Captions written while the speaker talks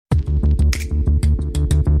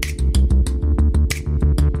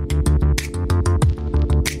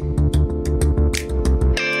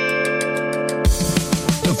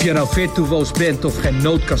je nou virtuoos bent of geen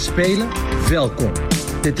noot kan spelen? Welkom.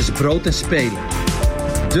 Dit is Brood en Spelen.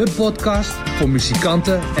 De podcast voor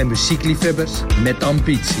muzikanten en muziekliefhebbers met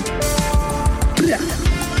ambitie. Ja.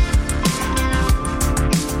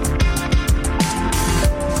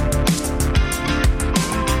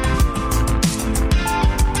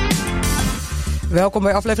 Welkom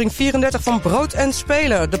bij aflevering 34 van Brood en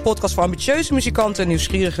Spelen. De podcast voor ambitieuze muzikanten,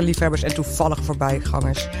 nieuwsgierige liefhebbers en toevallige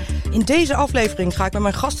voorbijgangers. In deze aflevering ga ik met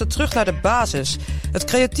mijn gasten terug naar de basis. Het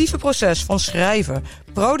creatieve proces van schrijven,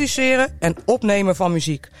 produceren en opnemen van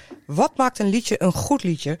muziek. Wat maakt een liedje een goed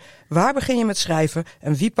liedje? Waar begin je met schrijven?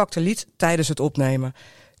 En wie pakt een lied tijdens het opnemen?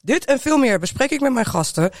 Dit en veel meer bespreek ik met mijn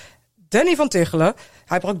gasten. Danny van Tichelen.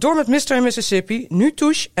 Hij brak door met Mr. in Mississippi, nu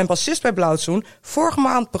Touche en bassist bij Blauwzoen. Vorige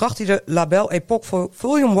maand bracht hij de Label Epoch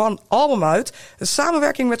Volume 1 album uit. Een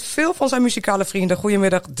samenwerking met veel van zijn muzikale vrienden.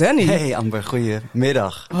 Goedemiddag, Danny. Hey Amber,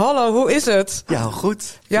 goedemiddag. Hallo, hoe is het? Ja,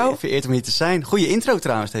 goed. Jou? Vereerd om hier te zijn. Goeie intro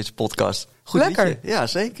trouwens, deze podcast. Goed Lekker. liedje. Ja,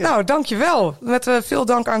 zeker. Nou, dankjewel. Met veel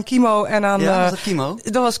dank aan Kimo en aan... Ja, was dat Kimo?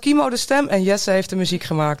 Dat was Kimo de stem en Jesse heeft de muziek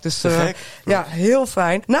gemaakt. Dus ja, heel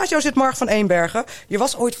fijn. Naast jou zit Marg van Eenbergen. Je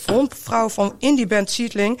was ooit frontvrouw van indieband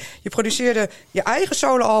Seedling. Je produceerde je eigen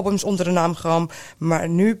soloalbums onder de naam Gram. Maar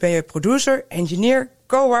nu ben je producer, engineer,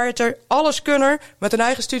 co-writer, alleskunner met een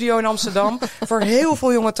eigen studio in Amsterdam. Voor heel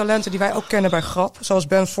veel jonge talenten die wij ook kennen bij Grap. Zoals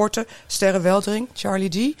Ben Forte, Sterre Weldering,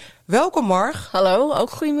 Charlie D. Welkom Marg. Hallo, ook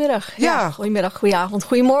goedemiddag. Ja, goedemiddag, goedenavond,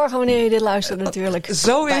 goedemorgen wanneer je dit luistert natuurlijk.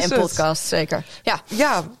 Zo is bij het. Een podcast, zeker.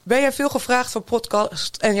 Ja, ben jij veel gevraagd voor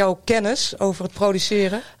podcast en jouw kennis over het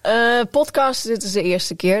produceren? Podcast, dit is de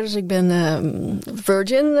eerste keer, dus ik ben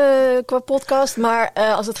virgin qua podcast. Maar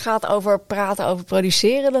als het gaat over praten over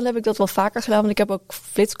produceren, dan heb ik dat wel vaker gedaan. Want ik heb ook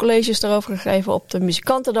flitscolleges erover gegeven op de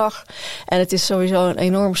muzikantendag. En het is sowieso een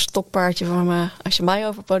enorm stokpaardje voor me. Als je mij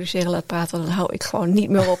over produceren laat praten, dan hou ik gewoon niet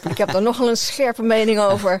meer op. Ik heb daar nogal een scherpe mening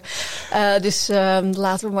over. Dus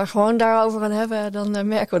laten we maar gewoon daarover gaan hebben. Dan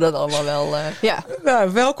merken we dat allemaal wel. Ja.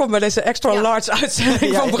 Nou, welkom bij deze extra large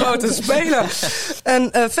uitzending van Brood en Spelen.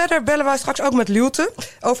 En verder bellen wij straks ook met Liulte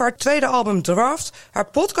over haar tweede album Draft. Haar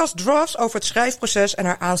podcast Drafts over het schrijfproces en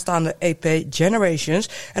haar aanstaande EP Generations.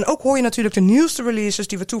 En ook hoor je natuurlijk de nieuwste releases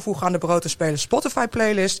die we toevoegen aan de Brood en Spelen Spotify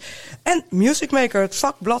playlist. En Music Maker, het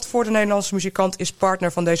vakblad voor de Nederlandse muzikant, is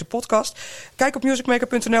partner van deze podcast. Kijk op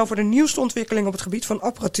musicmaker.nl voor de nieuwste ontwikkeling op het gebied van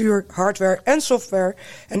apparatuur, hardware en software.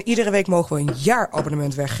 En iedere week mogen we een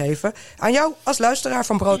jaarabonnement weggeven aan jou als luisteraar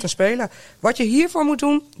van Brood en Spelen. Wat je hiervoor moet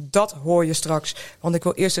doen, dat hoor je straks. Want ik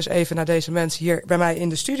wil eerst eens even naar deze mensen hier bij mij in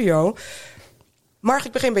de studio. Marg,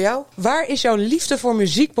 ik begin bij jou. Waar is jouw liefde voor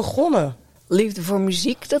muziek begonnen? Liefde voor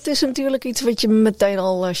muziek, dat is natuurlijk iets wat je meteen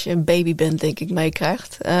al als je een baby bent, denk ik,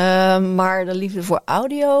 meekrijgt. Maar de liefde voor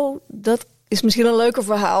audio, dat is misschien een leuker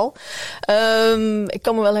verhaal. Ik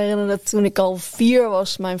kan me wel herinneren dat toen ik al 4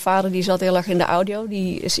 was, mijn vader die zat heel erg in de audio.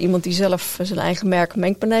 Die is iemand die zelf zijn eigen merk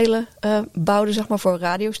mengpanelen bouwde, zeg maar, voor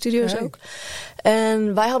radiostudio's ook.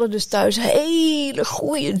 En wij hadden dus thuis hele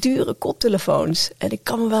goede, dure koptelefoons. En ik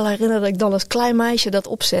kan me wel herinneren dat ik dan als klein meisje dat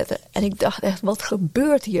opzette. En ik dacht echt, wat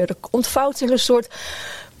gebeurt hier? Er ontvouwt zich een soort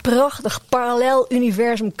prachtig parallel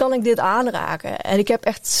universum, kan ik dit aanraken? En ik heb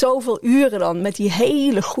echt zoveel uren dan met die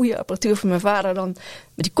hele goede apparatuur van mijn vader dan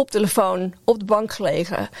met die koptelefoon op de bank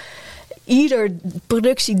gelegen. Ieder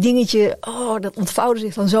productiedingetje, dat ontvouwde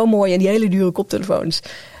zich dan zo mooi in die hele dure koptelefoons.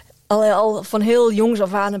 Al van heel jongs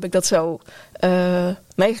af aan heb ik dat zo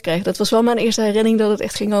meegekregen. Dat was wel mijn eerste herinnering dat het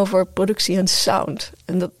echt ging over productie en sound.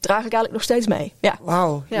 En dat draag ik eigenlijk nog steeds mee. Ja.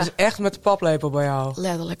 Wauw, dus echt met de paplepel bij jou.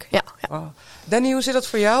 Letterlijk, ja. Wow. Danny, hoe zit dat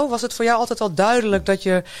voor jou? Was het voor jou altijd al duidelijk dat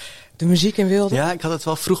je de muziek in wilde? Ja, ik had het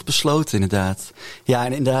wel vroeg besloten inderdaad. Ja,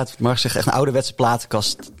 en inderdaad, mag ik zeggen, echt een ouderwetse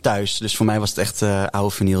platenkast thuis. Dus voor mij was het echt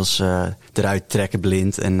oude vinyls eruit trekken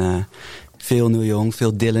blind. En veel Neil Young,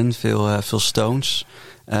 veel Dylan, veel Stones.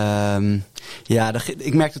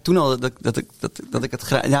 Ik merkte toen al dat ik het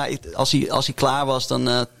graag... Ja, als hij klaar was,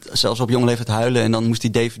 dan zelfs op jonge leeftijd huilen. En dan moest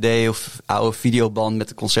die DVD of oude videoband met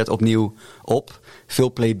het concert opnieuw op.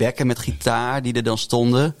 Veel playbacken met gitaar die er dan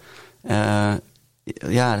stonden.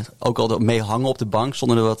 Ook al mee hangen op de bank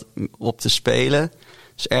zonder er wat op te spelen.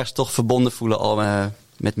 Dus ergens toch verbonden voelen al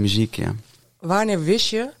met muziek, ja. Wanneer wist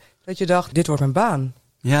je dat je dacht, dit wordt mijn baan?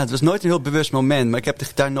 Ja, het was nooit een heel bewust moment. Maar ik heb de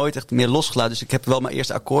gitaar nooit echt meer losgelaten. Dus ik heb wel mijn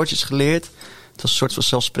eerste akkoordjes geleerd. Het was een soort van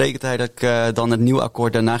zelfsprekendheid dat ik dan het nieuwe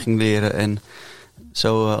akkoord daarna ging leren. En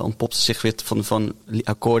zo ontpopte zich weer van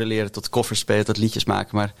akkoorden leren tot koffers spelen, tot liedjes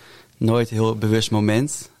maken. Maar nooit een heel bewust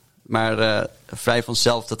moment. Maar vrij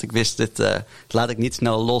vanzelf dat ik wist, dit laat ik niet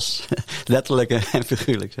snel los. Letterlijk en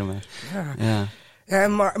figuurlijk, zeg maar. Ja,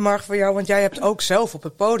 en Marg, voor jou, want jij hebt ook zelf op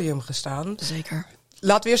het podium gestaan. Zeker.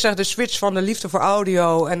 laten we eerst zeggen, de switch van de liefde voor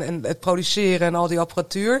audio en het produceren en al die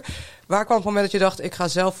apparatuur. Waar kwam het moment dat je dacht, ik ga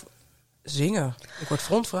zelf zingen? Ik word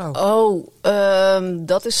frontvrouw.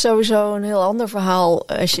 Dat is sowieso een heel ander verhaal.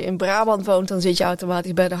 Als je in Brabant woont, dan zit je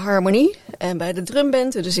automatisch bij de harmonie en bij de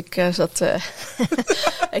drumband. Dus ik zat...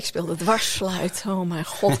 ik speelde dwarsfluit. Oh mijn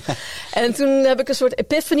god. En toen heb ik een soort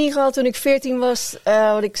epiphany gehad toen ik 14 was.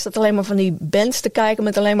 Want ik zat alleen maar van die bands te kijken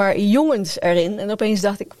met alleen maar jongens erin. En opeens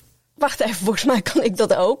dacht ik, wacht even, volgens mij kan ik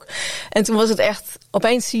dat ook. En toen was het echt,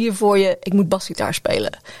 opeens zie je voor je, ik moet basgitaar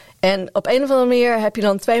spelen. En op een of andere manier heb je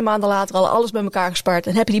dan 2 maanden later al alles bij elkaar gespaard.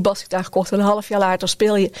 En heb je die basgitaar gekocht. En een half jaar later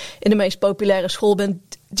speel je in de meest populaire schoolband.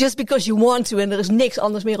 Just because you want to. En er is niks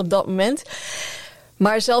anders meer op dat moment.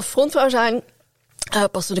 Maar zelf frontvrouw zijn...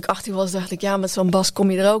 pas toen ik 18 was, dacht ik, ja, met zo'n bas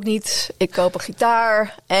kom je er ook niet. Ik koop een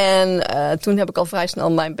gitaar. En toen heb ik al vrij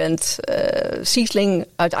snel mijn band Siesling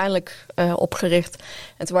uiteindelijk opgericht.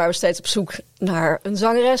 En toen waren we steeds op zoek naar een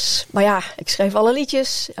zangeres. Maar ja, ik schreef alle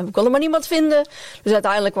liedjes en we konden maar niemand vinden. Dus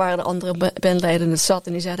uiteindelijk waren de andere bandleden het zat.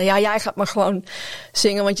 En die zeiden, ja, jij gaat maar gewoon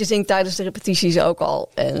zingen, want je zingt tijdens de repetities ook al.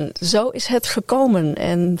 En zo is het gekomen.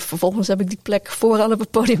 En vervolgens heb ik die plek vooraan op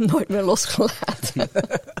het podium nooit meer losgelaten.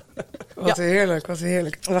 Wat heerlijk, wat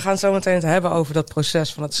heerlijk. We gaan zo meteen het hebben over dat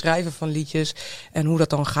proces van het schrijven van liedjes en hoe dat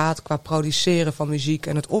dan gaat qua produceren van muziek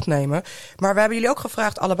en het opnemen. Maar we hebben jullie ook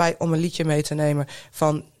gevraagd allebei om een liedje mee te nemen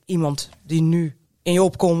van iemand die nu in je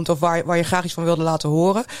opkomt of waar je graag iets van wilde laten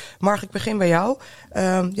horen. Marg, ik begin bij jou.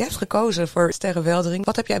 Je hebt gekozen voor Sterre Weldering.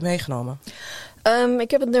 Wat heb jij meegenomen?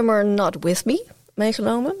 Ik heb het nummer Not With Me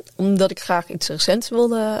meegenomen, omdat ik graag iets recents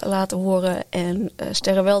wilde laten horen. En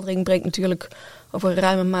Sterre Weldering brengt natuurlijk over een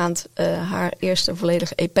ruime maand haar eerste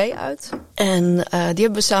volledige EP uit. En die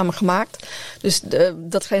hebben we samen gemaakt. Dus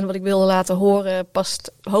datgene wat ik wilde laten horen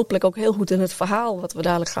past hopelijk ook heel goed in het verhaal wat we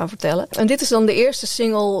dadelijk gaan vertellen. En dit is dan de eerste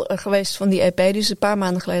single geweest van die EP. Die is een paar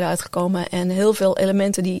maanden geleden uitgekomen. En heel veel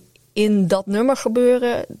elementen die in dat nummer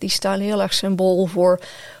gebeuren, die staan heel erg symbool voor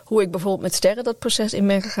hoe ik bijvoorbeeld met Sterre dat proces in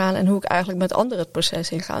ben gegaan en hoe ik eigenlijk met anderen het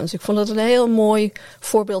proces inga. Dus ik vond het een heel mooi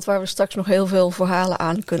voorbeeld waar we straks nog heel veel verhalen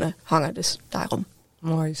aan kunnen hangen. Dus daarom.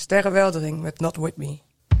 Mooi. Sterre Weldering met Not With Me.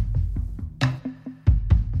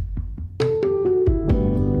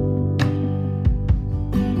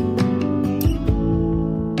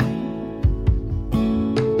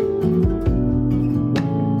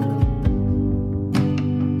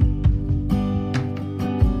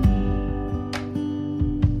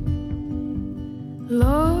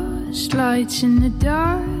 Lost lights in the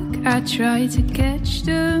dark, I try to catch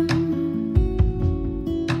them.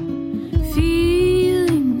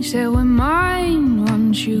 Feelings that were mine,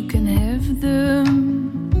 once you can have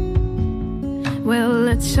them. Well,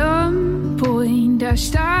 at some point I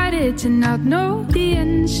started to not know the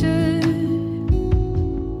answer.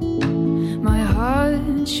 My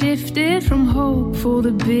heart shifted from hopeful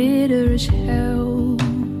to bitter as hell.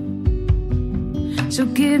 So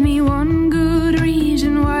give me one good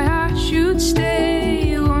reason why I should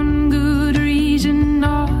stay. One good reason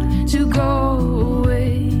not to go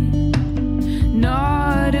away.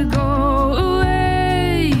 Not to go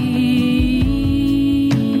away.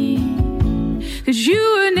 'Cause you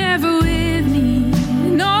were never with me.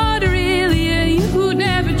 Not really, and you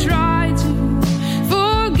never tried to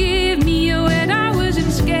forgive me when I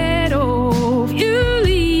wasn't scared of you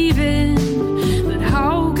leaving. But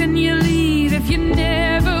how can you leave if you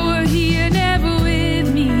never were here, never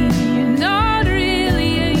with me? Not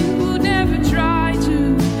really, and you never tried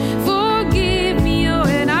to forgive me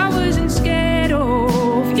when I wasn't scared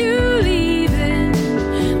of you leaving.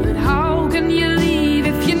 But how can you leave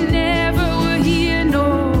if you never were here,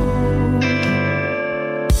 no?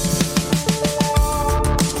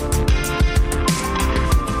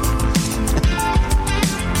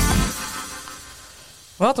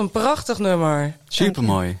 Wat een prachtig nummer.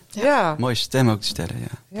 Supermooi. Ja. Mooie stem ook, de Sterre.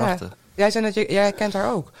 Ja. Prachtig. Jij zei dat jij kent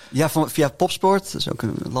haar ook. Ja, via Popsport. Dat is ook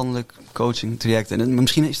een landelijk coaching traject. En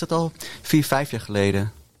misschien is dat al 4-5 jaar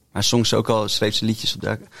geleden. Maar zong ze ook al, schreef ze liedjes op de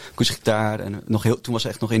akoestische gitaar. En toen was ze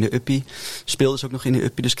echt nog in de uppie. Speelde ze ook nog in de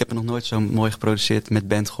uppie. Dus ik heb er nog nooit zo mooi geproduceerd met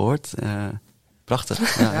band gehoord.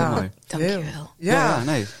 Prachtig. Ja, heel mooi. Dankjewel. Ja,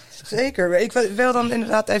 nee. Zeker. Ik wil dan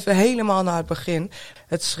inderdaad even helemaal naar het begin.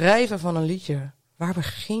 Het schrijven van een liedje. Waar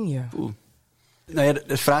begin je? Nou ja,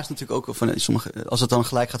 de vraag is natuurlijk ook van sommige, als het dan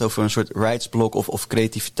gelijk gaat over een soort writesblok of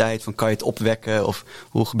creativiteit, van kan je het opwekken of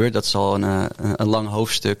hoe gebeurt dat? Dat is al een lang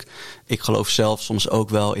hoofdstuk. Ik geloof zelf soms ook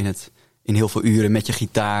wel in heel veel uren met je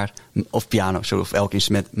gitaar of piano of elk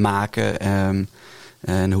instrument maken.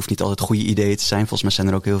 En er hoeft niet altijd goede ideeën te zijn. Volgens mij zijn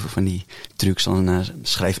er ook heel veel van die trucs. Dan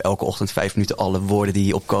schrijf elke ochtend 5 minuten alle woorden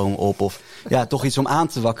die opkomen op. Of ja, toch iets om aan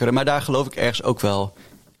te wakkeren. Maar daar geloof ik ergens ook wel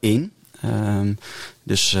in.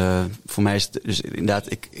 Dus voor mij is het dus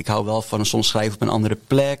inderdaad, ik hou wel van soms schrijven op een andere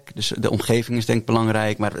plek. Dus de omgeving is denk ik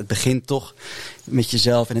belangrijk. Maar het begint toch met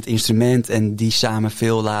jezelf en het instrument. En die samen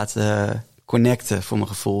veel laten connecten voor mijn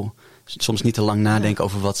gevoel. Soms niet te lang nadenken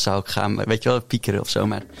over wat zou ik gaan. Weet je wel, piekeren of zo.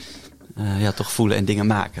 Maar toch voelen en dingen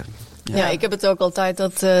maken. Ja, ik heb het ook altijd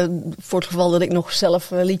dat voor het geval dat ik nog zelf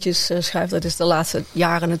liedjes schrijf, dat is de laatste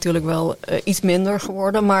jaren natuurlijk wel iets minder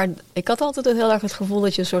geworden. Maar ik had altijd heel erg het gevoel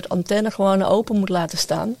dat je een soort antenne gewoon open moet laten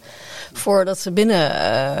staan voordat ze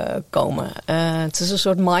binnenkomen. Het is een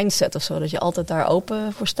soort mindset of zo, dat je altijd daar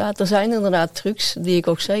open voor staat. Er zijn inderdaad trucs die ik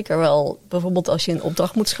ook zeker wel, bijvoorbeeld als je een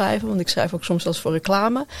opdracht moet schrijven, want ik schrijf ook soms wel eens voor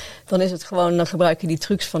reclame, dan is het gewoon, dan gebruik je die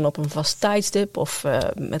trucs van op een vast tijdstip of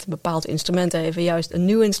met een bepaald instrument even juist een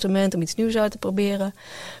nieuw instrument om iets nieuws uit te proberen.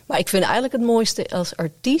 Maar ik vind eigenlijk het mooiste als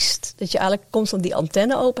artiest dat je eigenlijk constant die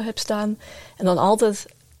antenne open hebt staan en dan altijd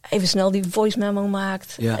even snel die voice memo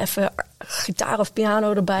maakt. Ja. Even gitaar of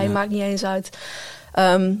piano erbij, maakt niet eens uit.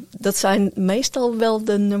 Dat zijn meestal wel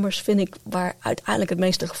de nummers, vind ik, waar uiteindelijk het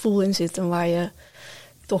meeste gevoel in zit en waar je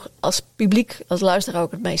toch als publiek, als luisteraar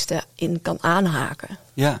ook het meeste in kan aanhaken.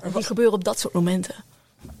 Ja. En die gebeuren op dat soort momenten.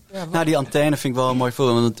 Ja, nou, die antenne vind ik wel een mooi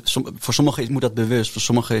voorbeeld. Want voor sommigen moet dat bewust. Voor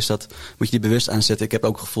sommigen moet je die bewust aanzetten. Ik heb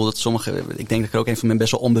ook het gevoel dat sommigen, ik denk dat ik er ook een van ben,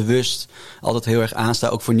 best wel onbewust altijd heel erg aansta.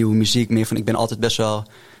 Ook voor nieuwe muziek. Meer van, ik ben altijd best wel,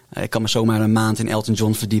 ik kan me zomaar een maand in Elton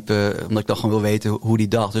John verdiepen. Omdat ik dan gewoon wil weten hoe die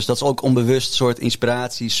dacht. Dus dat is ook onbewust soort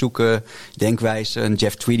inspiratie, zoeken, denkwijze. En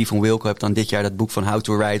Jeff Tweedy van Wilco heeft dan dit jaar dat boek van How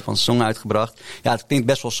to Write van Song uitgebracht. Ja, het klinkt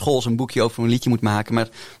best wel schools, een boekje over hoe een liedje moet maken. Maar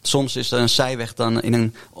soms is er een zijweg dan in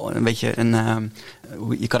een beetje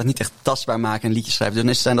je kan het niet echt tastbaar maken, een liedje schrijven.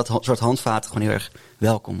 Dan zijn dat soort handvaten gewoon heel erg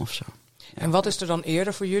welkom of zo. Ja. En wat is er dan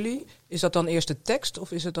eerder voor jullie? Is dat dan eerst de tekst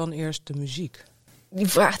of is het dan eerst de muziek? Die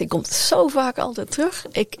vraag die komt zo vaak altijd terug.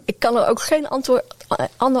 Ik kan er ook geen ander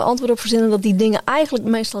antwoord op verzinnen dat die dingen eigenlijk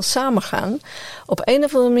meestal samengaan. Op een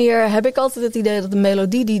of andere manier heb ik altijd het idee dat de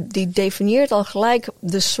melodie die definieert al gelijk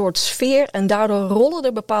de soort sfeer. En daardoor rollen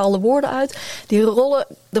er bepaalde woorden uit. Die rollen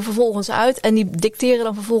er vervolgens uit en die dicteren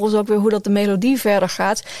dan vervolgens ook weer hoe dat de melodie verder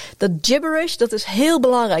gaat. Dat gibberish, dat is heel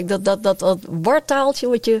belangrijk. Dat wartaaltje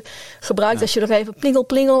wat je gebruikt als je nog even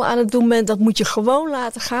plingel aan het doen bent, dat moet je gewoon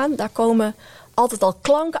laten gaan. Daar komen altijd al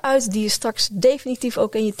klanken uit die je straks definitief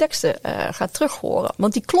ook in je teksten gaat terughoren.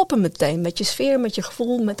 Want die kloppen meteen met je sfeer, met je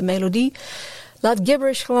gevoel, met de melodie. Laat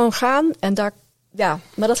gibberish gewoon gaan. En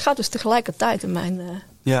maar dat gaat dus tegelijkertijd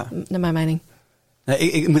naar mijn mening. Nee,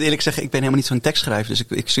 ik moet eerlijk zeggen, ik ben helemaal niet zo'n tekstschrijver. Dus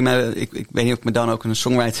ik weet niet of ik me dan ook een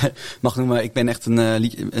songwriter mag noemen. Maar ik ben echt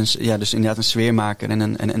dus inderdaad een sfeermaker.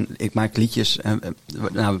 En ik maak liedjes. Misschien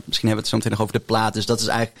hebben we het zo meteen nog over de plaat. Dus dat is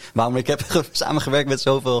eigenlijk waarom ik heb samengewerkt met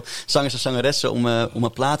zoveel zangers en zangeressen om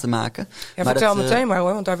een plaat te maken. Ja, maar vertel meteen maar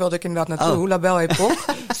hoor, want daar wilde ik inderdaad naartoe. Oh. La Belle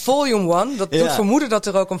Époque. Volume 1. Dat doet vermoeden dat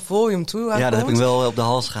er ook een Volume 2 aankomt. Ja, dat heb ik wel op de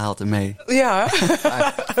hals gehaald ermee. Ja.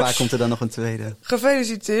 Waar komt er dan nog een tweede?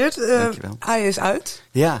 Gefeliciteerd. Hij is uit.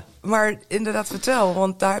 Ja. Maar inderdaad, vertel,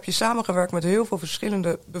 want daar heb je samengewerkt met heel veel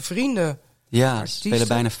verschillende bevriende artiesten. Er spelen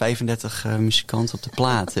bijna 35 muzikanten op de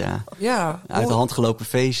plaat. Ja. Uit de hand gelopen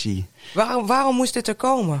feestje. Waarom moest dit er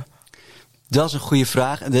komen? Dat is een goede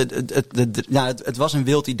vraag. Het was een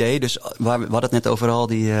wild idee. Dus we hadden het net over al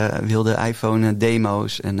die wilde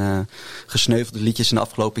iPhone-demo's en gesneuvelde liedjes in de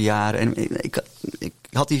afgelopen jaren. En ik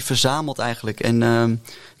had die verzameld eigenlijk. En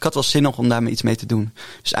ik had wel zin om daarmee iets mee te doen.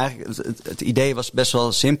 Dus eigenlijk, het idee was best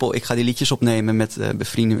wel simpel. Ik ga die liedjes opnemen met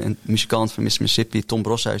bevriende en muzikant van Mississippi, Tom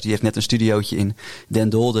Broshuis. Die heeft net een studiootje in Den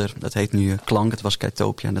Dolder. Dat heet nu Klank. Het was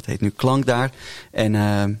Kaitopia en dat heet nu Klank daar. En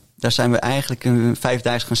daar zijn we eigenlijk 5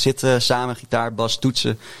 dagen gaan zitten, samen gitaar, bas,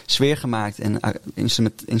 toetsen, sfeer gemaakt en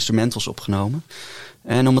instrumentals opgenomen.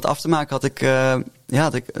 En om het af te maken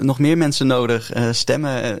had ik nog meer mensen nodig.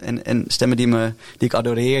 Stemmen en stemmen die ik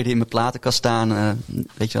adoreer, die in mijn platenkast staan.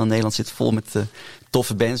 Weet je wel, Nederland zit vol met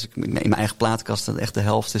toffe bands. In mijn eigen platenkast, echt de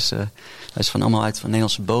helft is van allemaal uit van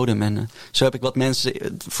Nederlandse bodem. En zo heb ik wat mensen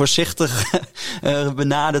voorzichtig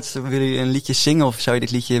benaderd. Wil je een liedje zingen of zou je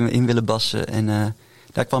dit liedje in willen bassen? En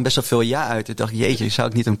daar kwam best wel veel ja uit. Ik dacht, jeetje, zou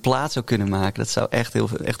ik niet een plaat zo kunnen maken? Dat zou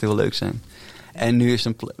echt heel leuk zijn. En nu is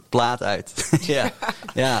een plaat uit.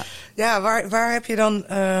 Ja. Ja, waar heb je dan...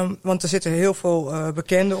 want er zitten heel veel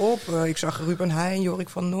bekenden op. Ik zag Ruben Heijn, Jorik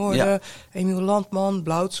van Noorden, Emiel Landman,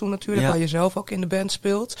 Blauwtsoen natuurlijk, waar je zelf ook in de band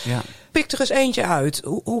speelt. Ja. Pik er eens eentje uit.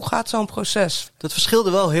 Hoe gaat zo'n proces? Dat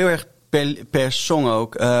verschilde wel heel erg per song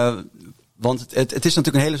ook. Want het is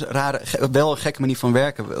natuurlijk een hele rare, wel een gekke manier van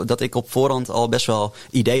werken. Dat ik op voorhand al best wel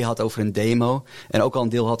idee had over een demo. En ook al een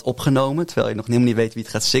deel had opgenomen. Terwijl je nog helemaal niet weet wie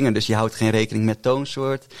het gaat zingen. Dus je houdt geen rekening met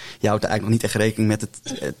toonsoort. Je houdt eigenlijk nog niet echt rekening met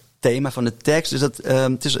het thema van de tekst. Dus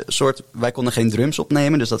het is een soort, wij konden geen drums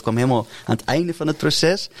opnemen. Dus dat kwam helemaal aan het einde van het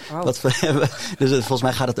proces. Wow. Wat we hebben. Dus volgens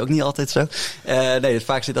mij gaat het ook niet altijd zo. Nee,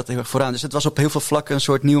 vaak zit dat heel erg vooraan. Dus het was op heel veel vlakken een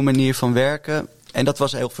soort nieuwe manier van werken. En dat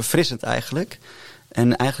was heel verfrissend eigenlijk.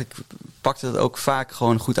 En eigenlijk pakte het ook vaak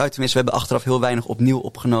gewoon goed uit. Tenminste, we hebben achteraf heel weinig opnieuw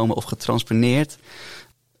opgenomen of getransponeerd.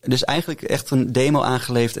 Dus eigenlijk echt een demo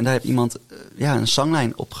aangeleverd. En daar heeft iemand een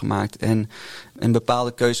zanglijn op gemaakt. En een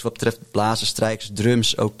bepaalde keuze wat betreft blazen, strijkers,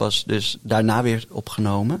 drums ook pas dus daarna weer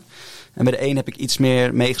opgenomen. En bij de een heb ik iets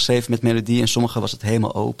meer meegeschreven met melodie. En sommige was het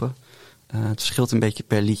helemaal open. Het verschilt een beetje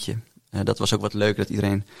per liedje. Dat was ook wat leuk dat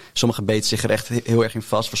iedereen... Sommigen beten zich er echt heel erg in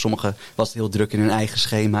vast. Voor sommigen was het heel druk in hun eigen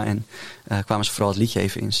schema. En kwamen ze vooral het liedje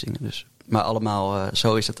even inzingen. Dus. Maar allemaal,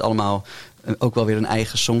 zo is het allemaal ook wel weer een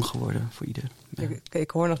eigen song geworden voor ieder. Ja.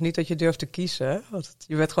 Ik hoor nog niet dat je durft te kiezen. Hè? Want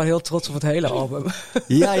je bent gewoon heel trots op het hele album.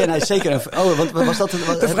 Ja, nee, zeker. Oh, want was dat...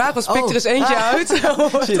 De vraag was, pik er eens eentje uit. Zie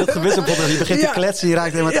je dat gebeurt op je begint te kletsen, je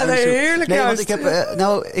raakt helemaal uit. Nee, heerlijk nee, juist. Want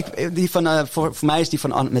ik heb... die van, voor mij is die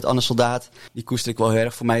van met Anne Soldaat, die koester ik wel heel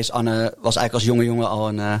erg. Voor mij is Anne, was eigenlijk als jonge jongen al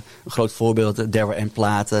een groot voorbeeld. De There Were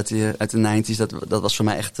platen uit de 90's. Dat was voor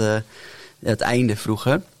mij echt het einde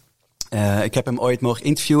vroeger. Ik heb hem ooit mogen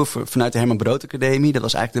interviewen vanuit de Herman Brood Academie. Dat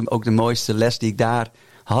was eigenlijk ook de mooiste les die ik daar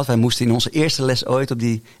had. Wij moesten in onze eerste les ooit op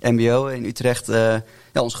die mbo in Utrecht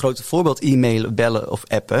ons grote voorbeeld e-mailen, bellen of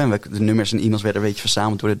appen. En de nummers en e-mails werden een beetje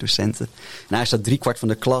verzameld door de docenten. En hij zat 3/4 van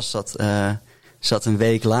de klas zat een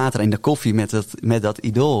week later in de koffie met dat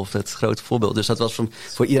idool, of dat grote voorbeeld. Dus dat was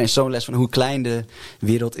voor iedereen zo'n les van hoe klein de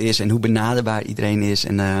wereld is en hoe benaderbaar iedereen is.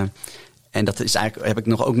 En dat is eigenlijk, heb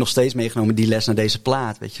ik ook nog steeds meegenomen, die les naar deze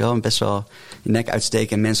plaat, weet je wel. En best wel je nek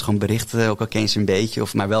uitsteken en mensen gewoon berichten, ook al ken je ze een beetje,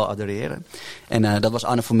 maar wel adoreren. En dat was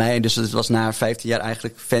Anne voor mij, dus het was na 15 jaar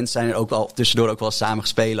eigenlijk fans zijn er ook wel tussendoor ook wel samen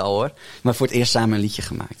gespeeld al hoor. Maar voor het eerst samen een liedje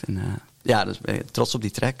gemaakt. En dus ben ik trots op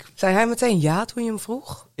die track. Zei hij meteen ja toen je hem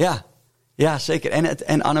vroeg? Ja, zeker.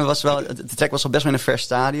 En Anne was wel... De track was al best wel in een vers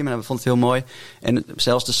stadium. En we vonden het heel mooi. En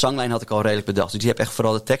zelfs de zanglijn had ik al redelijk bedacht. Dus die heb echt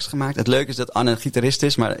vooral de tekst gemaakt. Het leuke is dat Anne een gitarist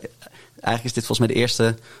is. Maar eigenlijk is dit volgens mij de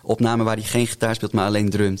eerste opname waar hij geen gitaar speelt, maar alleen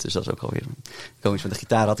drumt. Dus dat is ook alweer komisch. Want de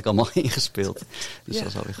gitaar had ik allemaal ingespeeld. Dus dat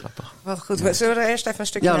is wel weer grappig. Wat goed. Ja. Zullen we er eerst even een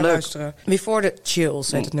stukje naar luisteren? Before the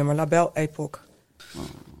Chills heet het nummer. La Belle Époque. 1,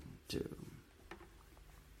 2...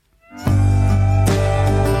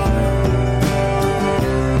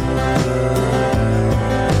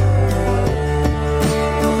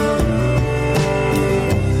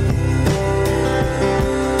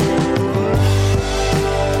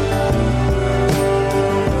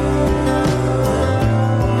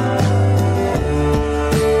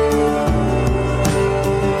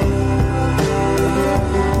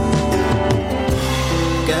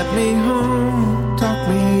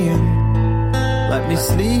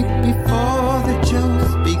 Sleep before the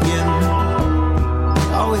chills begin.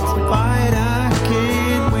 Oh, it's a fight I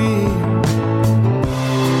can't win.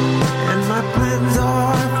 And my plans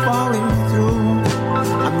are falling through.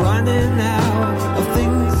 I'm running out of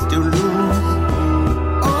things to lose.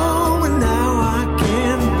 Oh, and now I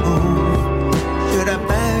can't move. Should I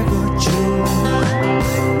beg or choose?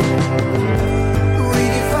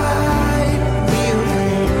 Redefine,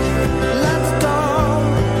 rearrange. Let's start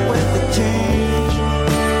with the change.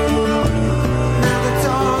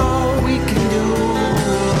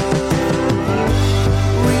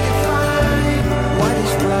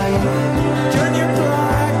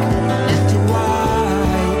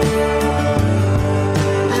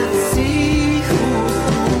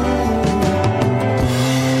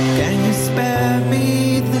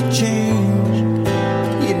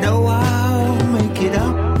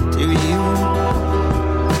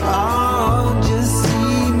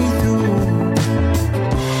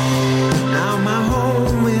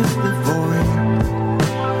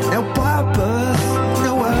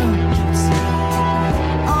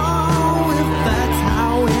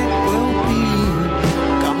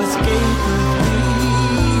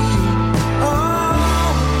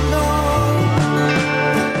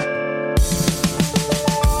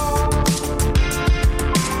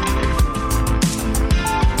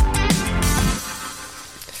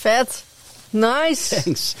 Vet. Nice.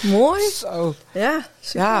 Thanks. Mooi. Zo. Ja,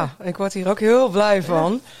 super. Ja, ik word hier ook heel blij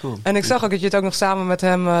van. Cool. En ik zag ook dat je het ook nog samen met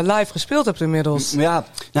hem live gespeeld hebt inmiddels. Ja,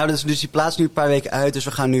 nou, dus die plaats nu een paar weken uit. Dus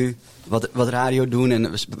we gaan nu wat radio doen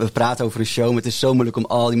en we praten over een show. Maar het is zo moeilijk om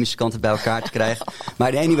al die muzikanten bij elkaar te krijgen.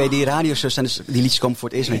 Maar anyway, die radioshows zijn dus, die liedjes komen voor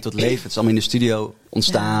het eerst weer tot leven. Het is allemaal in de studio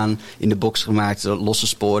ontstaan, in de box gemaakt, losse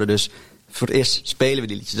sporen. Dus voor het eerst spelen we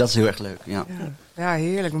die liedjes. Dat is heel erg leuk. Ja. Ja,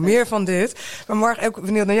 heerlijk. Meer van dit. Maar Marg, ook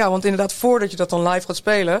benieuwd naar jou. Want inderdaad, voordat je dat dan live gaat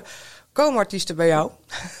spelen, komen artiesten bij jou.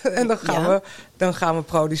 En dan gaan we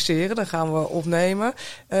produceren, dan gaan we opnemen.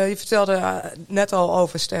 Je vertelde net al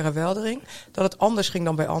over Sterre Weldering, dat het anders ging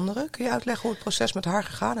dan bij anderen. Kun je uitleggen hoe het proces met haar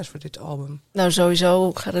gegaan is voor dit album? Nou,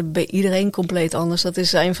 sowieso gaat het bij iedereen compleet anders. Dat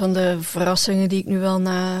is een van de verrassingen die ik nu wel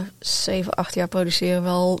na 7, 8 jaar produceren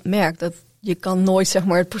wel merk. Dat je kan nooit zeg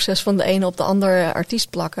maar het proces van de ene op de andere artiest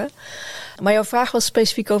plakken. Maar jouw vraag was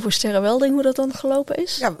specifiek over Sterre Weldering, hoe dat dan gelopen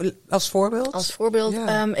is? Ja, als voorbeeld. Als voorbeeld.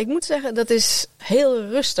 Ja. Ik moet zeggen, dat is heel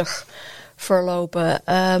rustig verlopen.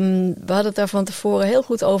 We hadden het daar van tevoren heel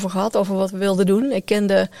goed over gehad, over wat we wilden doen. Ik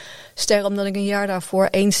kende Sterre omdat ik een jaar daarvoor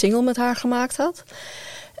 1 single met haar gemaakt had.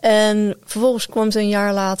 En vervolgens kwam ze een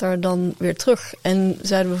jaar later dan weer terug. En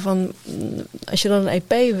zeiden we van, als je dan een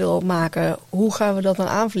EP wil maken, hoe gaan we dat dan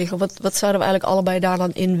aanvliegen? Wat zouden we eigenlijk allebei daar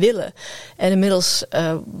dan in willen? En inmiddels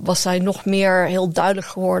was zij nog meer heel duidelijk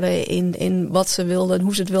geworden in wat ze wilde en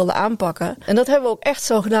hoe ze het wilde aanpakken. En dat hebben we ook echt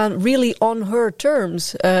zo gedaan, really on her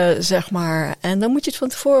terms, zeg maar. En daar moet je het van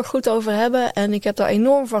tevoren goed over hebben. En ik heb daar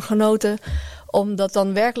enorm van genoten, omdat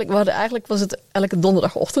dan werkelijk, eigenlijk was het elke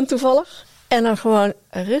donderdagochtend toevallig. En dan gewoon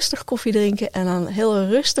rustig koffie drinken en dan heel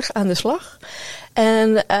rustig aan de slag.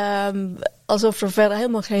 En alsof er verder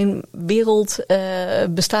helemaal geen wereld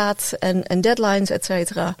bestaat en deadlines, et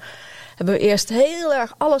cetera. Hebben we eerst heel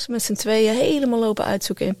erg alles met z'n tweeën helemaal lopen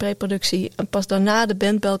uitzoeken in preproductie. En pas daarna de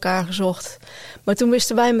band bij elkaar gezocht. Maar toen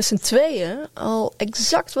wisten wij met z'n tweeën al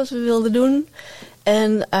exact wat we wilden doen.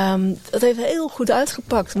 En dat heeft heel goed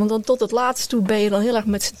uitgepakt. Want dan tot het laatst toe ben je dan heel erg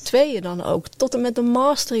met z'n tweeën dan ook. Tot en met de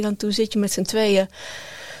mastering aan toe zit je met z'n tweeën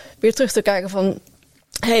weer terug te kijken van,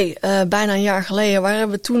 bijna een jaar geleden, waar hebben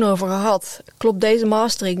we het toen over gehad? Klopt deze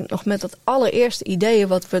mastering nog met dat allereerste idee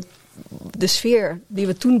wat we, de sfeer die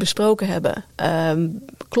we toen besproken hebben,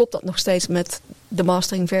 klopt dat nog steeds met de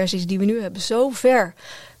masteringversies die we nu hebben? Zo ver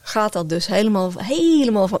gaat dat dus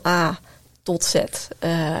helemaal van A tot Z.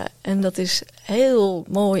 En dat is heel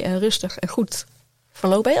mooi en rustig en goed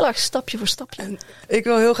verlopen. Heel erg stapje voor stapje. En ik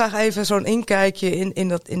wil heel graag even zo'n inkijkje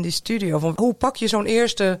in die studio. Van, hoe pak je zo'n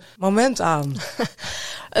eerste moment aan?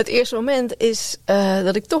 Het eerste moment is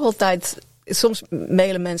dat ik toch altijd, soms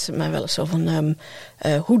mailen mensen mij wel eens zo van,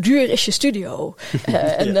 hoe duur is je studio?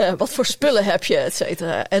 En wat voor spullen heb je, et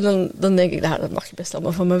cetera. En dan denk ik, nou, dat mag je best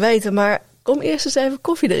allemaal van me weten. Maar kom eerst eens even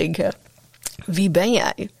koffie drinken. Wie ben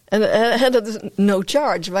jij? En dat is no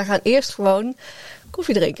charge. Wij gaan eerst gewoon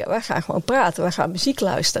koffie drinken. Wij gaan gewoon praten. Wij gaan muziek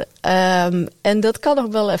luisteren. En dat kan nog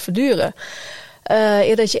wel even duren.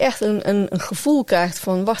 Dat je echt een gevoel krijgt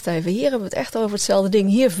van, wacht even, hier hebben we het echt over hetzelfde ding.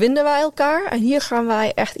 Hier vinden wij elkaar en hier gaan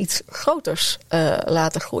wij echt iets groters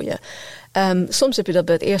laten groeien. Soms heb je dat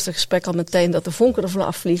bij het eerste gesprek al meteen, dat de vonken ervan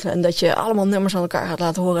afvliegen en dat je allemaal nummers aan elkaar gaat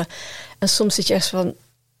laten horen. En soms zit je echt van,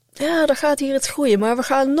 ja, er gaat hier iets groeien, maar we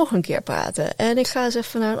gaan nog een keer praten. En ik ga eens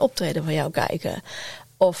even naar een optreden van jou kijken.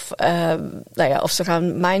 Of ze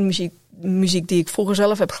gaan mijn muziek die ik vroeger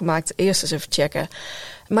zelf heb gemaakt, eerst eens even checken.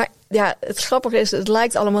 Maar ja, het grappige is, het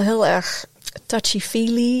lijkt allemaal heel erg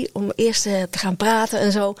touchy-feely om eerst te gaan praten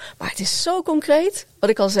en zo. Maar het is zo concreet. Wat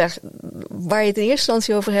ik al zeg, waar je het in eerste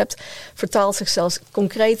instantie over hebt, vertaalt zich zelfs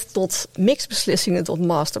concreet tot mixbeslissingen, tot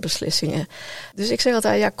masterbeslissingen. Dus ik zeg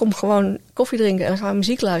altijd, ja, kom gewoon koffie drinken en dan gaan we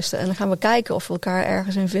muziek luisteren. En dan gaan we kijken of we elkaar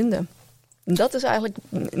ergens in vinden. En dat is eigenlijk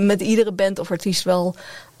met iedere band of artiest wel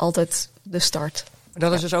altijd de start.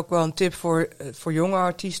 Dat is dus ook wel een tip voor jonge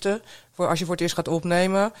artiesten. Voor als je voor het eerst gaat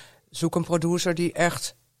opnemen, zoek een producer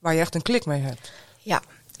waar je echt een klik mee hebt. Ja.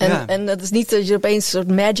 En dat is niet dat je opeens een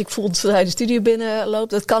soort magic voelt zodra je de studio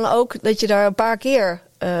binnenloopt. Het kan ook dat je daar een paar keer,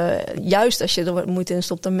 juist als je er wat moeite in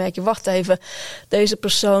stopt, dan merk je, wacht even, deze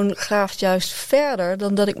persoon graaft juist verder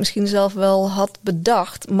dan dat ik misschien zelf wel had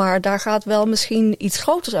bedacht. Maar daar gaat wel misschien iets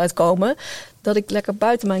groters uitkomen, dat ik lekker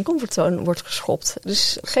buiten mijn comfortzone word geschopt.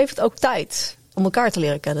 Dus geef het ook tijd om elkaar te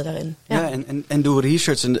leren kennen daarin. Ja, en doe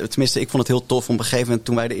research. En, tenminste, ik vond het heel tof om op een gegeven moment,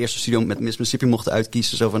 toen wij de eerste studio met Miss Mississippi mochten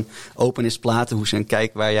uitkiezen, zo van open is platenhoes en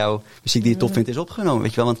kijk waar jouw muziek die je tof vindt is opgenomen.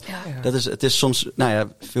 Weet je wel? Want het is soms,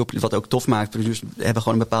 veel wat ook tof maakt. Producers hebben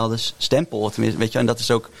gewoon een bepaalde stempel. Tenminste, weet je, en dat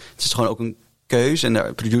is ook, het is gewoon ook een keuze. En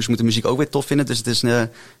de producer moet de muziek ook weer tof vinden. Dus het is een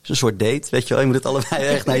soort date, weet je wel. Je moet het allebei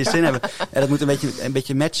echt naar je zin hebben. En dat moet een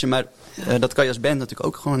beetje matchen. Maar dat kan je als band natuurlijk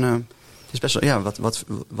ook gewoon... het is best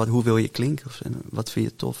wel, hoe wil je klinken? Wat vind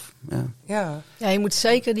je tof? Ja, je moet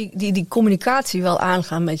zeker die communicatie wel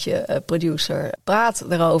aangaan met je producer. Praat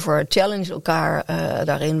erover, challenge elkaar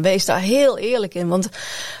daarin. Wees daar heel eerlijk in. Want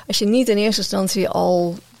als je niet in eerste instantie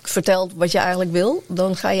al vertelt wat je eigenlijk wil,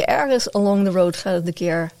 dan ga je ergens along the road gaat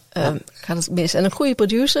het mis. En een goede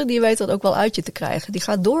producer, die weet dat ook wel uit je te krijgen. Die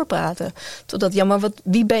gaat doorpraten. Totdat, maar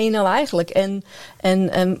wie ben je nou eigenlijk? En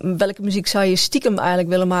welke muziek zou je stiekem eigenlijk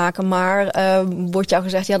willen maken? Maar wordt jou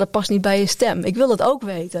gezegd, dat past niet bij je stem. Ik wil dat ook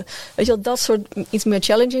weten. Weet je wel, dat soort iets meer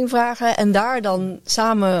challenging vragen. En daar dan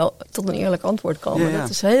samen tot een eerlijk antwoord komen. Dat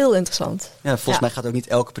is heel interessant. Ja, volgens mij gaat ook niet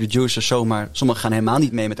elke producer zomaar... Sommigen gaan helemaal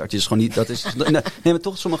niet mee met artiesten. Gewoon niet, dat is, nee, maar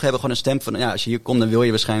toch, sommigen hebben gewoon een stem van... als je hier komt, dan wil je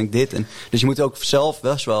waarschijnlijk dit. Dus je moet ook zelf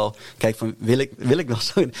best wel kijken van... Wil ik wel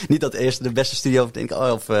zo... Niet dat eerst de beste studio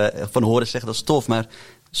denken... of van horen zeggen dat is tof. Maar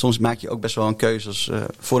soms maak je ook best wel een keuze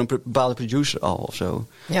voor een bepaalde producer al of zo.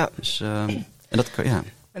 Ja. Dus, en dat kan,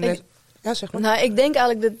 Ja, zeg maar. Nou, ik denk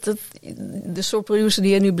eigenlijk dat de soort producer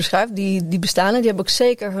die je nu beschrijft, die bestaan en die hebben ook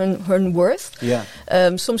zeker hun worth. Ja.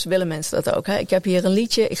 Soms willen mensen dat ook. Hè. Ik heb hier een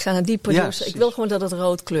liedje, ik ga naar die producer. Ik wil gewoon dat het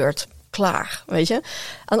rood kleurt. Klaar, weet je.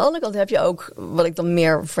 Aan de andere kant heb je ook wat ik dan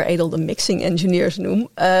meer veredelde mixing engineers noem.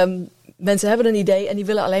 Mensen hebben een idee en die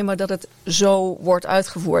willen alleen maar dat het zo wordt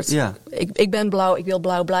uitgevoerd. Ja. Ik ben blauw, ik wil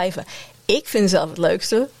blauw blijven. Ik vind zelf het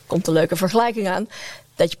leukste, komt een leuke vergelijking aan,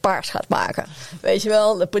 dat je paars gaat maken. Weet je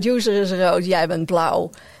wel, de producer is rood, jij bent blauw.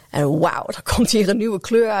 En wauw, er komt hier een nieuwe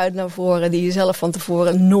kleur uit naar voren die je zelf van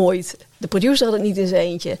tevoren nooit... De producer had het niet in zijn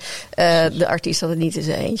eentje, de artiest had het niet in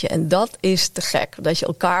zijn eentje. En dat is te gek, dat je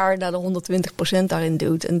elkaar naar de 120% daarin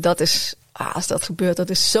doet. En dat is, als dat gebeurt, dat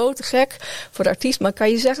is zo te gek voor de artiest. Maar kan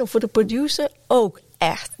je zeggen, voor de producer ook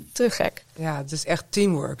echt te gek. Ja, het is echt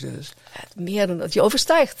teamwork dus. Meer dan dat. Je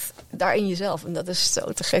overstijgt daarin jezelf. En dat is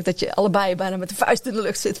zo te gek dat je allebei bijna met de vuist in de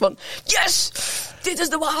lucht zit van... Yes! Dit is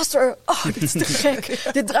de master! Oh, dit is te gek!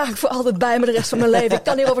 Dit draag ik voor altijd bij me de rest van mijn leven. Ik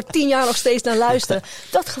kan hier over 10 jaar nog steeds naar luisteren.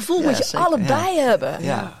 Dat gevoel moet je zeker, allebei hebben.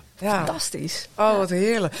 Ja. Fantastisch. Oh, wat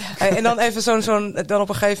heerlijk. Ja. En dan even dan op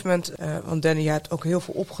een gegeven moment... want Danny, jij hebt ook heel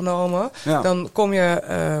veel opgenomen. Ja. Dan kom je...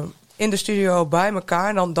 in de studio bij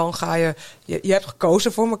elkaar. En dan ga je hebt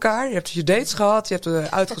gekozen voor elkaar. Je hebt je dates gehad. Je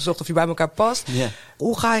hebt uitgezocht of je bij elkaar past. Yeah.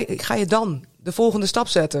 Hoe ga je dan de volgende stap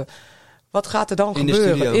zetten? Wat gaat er dan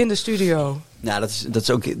gebeuren in de studio? Nou, dat is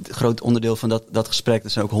ook een groot onderdeel van dat gesprek. Er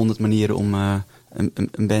zijn ook 100 manieren om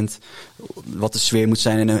een band... wat de sfeer moet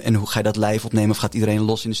zijn en hoe ga je dat live opnemen? Of gaat iedereen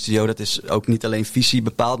los in de studio? Dat is ook niet alleen visie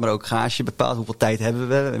bepaald, maar ook gage bepaald. Hoeveel tijd hebben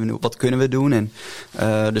we? Wat kunnen we doen? En,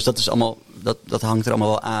 dus dat is allemaal... Dat hangt er allemaal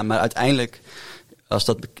wel aan. Maar uiteindelijk,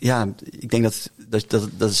 ik denk dat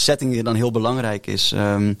de setting hier dan heel belangrijk is.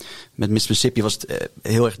 Met Mississippi was het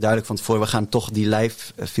heel erg duidelijk van tevoren. We gaan toch die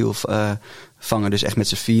live feel vangen. Dus echt met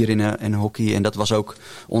z'n vier in hockey. En dat was ook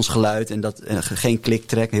ons geluid. En geen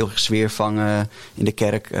kliktrack. Heel erg sfeer vangen in de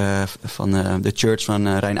kerk van de church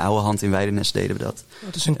van Rijn Ouwehand in Weidenes deden we dat.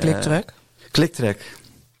 Wat is een kliktrack? Kliktrack.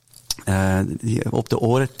 Die op de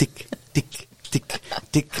oren. Tik, tik. Tik,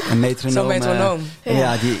 tik, een metronoom. Zo'n metronoom.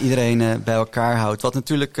 Ja, die iedereen bij elkaar houdt. Wat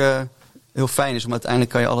natuurlijk heel fijn is, omdat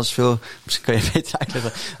uiteindelijk kan je alles veel... Misschien kan je beter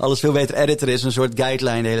uitleggen. Alles veel beter editen is een soort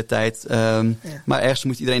guideline de hele tijd. Maar ergens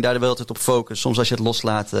moet iedereen daar wel altijd op focussen. Soms als je het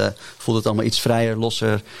loslaat, voelt het allemaal iets vrijer,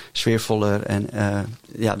 losser, sfeervoller. En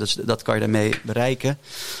dus dat kan je daarmee bereiken.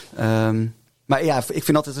 Maar ja, ik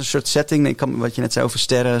vind altijd een soort setting. Wat je net zei over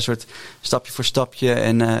sterren, een soort stapje voor stapje.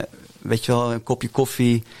 En weet je wel, een kopje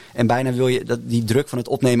koffie. En bijna wil je die druk van het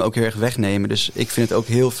opnemen ook heel erg wegnemen. Dus ik vind het ook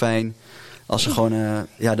heel fijn als er gewoon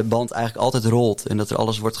de band eigenlijk altijd rolt. En dat er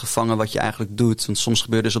alles wordt gevangen wat je eigenlijk doet. Want soms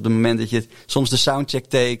gebeurt dus op het moment dat je... Soms de soundcheck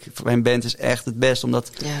take bij een band is echt het best.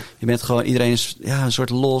 Omdat je bent gewoon... Iedereen is een soort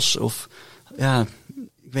los of...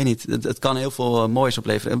 Ik weet niet, het kan heel veel moois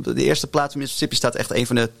opleveren. De eerste plaat van Mississippi staat echt een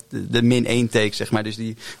van de min 1 takes, zeg maar. Dus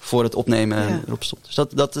die voor het opnemen erop stond. Dus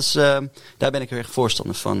dat is, daar ben ik heel erg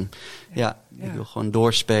voorstander van. Ja, ik wil gewoon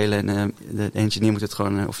doorspelen. En de engineer moet het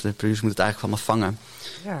gewoon, of de producer moet het eigenlijk allemaal vangen.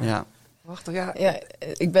 Ja. Wacht, ja,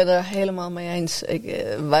 ik ben er helemaal mee eens.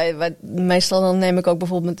 Wij meestal dan neem ik ook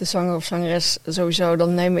bijvoorbeeld met de zanger of zangeres sowieso...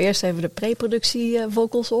 dan nemen we eerst even de pre-productie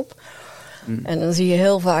vocals op... En dan zie je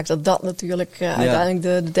heel vaak dat natuurlijk uiteindelijk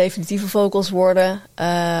de definitieve vocals worden.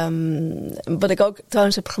 Wat ik ook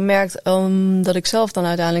trouwens heb gemerkt, omdat ik zelf dan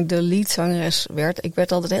uiteindelijk de leadzangeres werd. Ik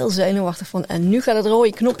werd altijd heel zenuwachtig van, en nu gaat het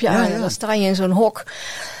rode knopje aan. En dan sta je in zo'n hok.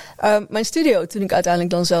 Mijn studio, toen ik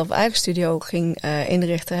uiteindelijk dan zelf eigen studio ging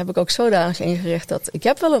inrichten, heb ik ook zodanig ingericht dat ik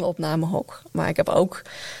heb wel een opnamehok, maar ik heb ook,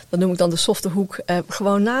 dat noem ik dan de softe hoek,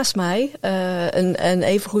 gewoon naast mij een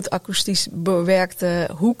evengoed akoestisch bewerkte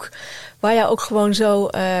hoek, waar je ook gewoon zo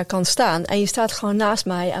kan staan. En je staat gewoon naast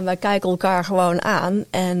mij en wij kijken elkaar gewoon aan.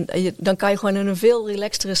 En dan kan je gewoon in een veel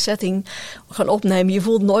relaxtere setting gaan opnemen. Je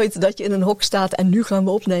voelt nooit dat je in een hok staat en nu gaan we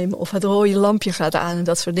opnemen. Of het rode lampje gaat aan en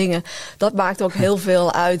dat soort dingen. Dat maakt ook heel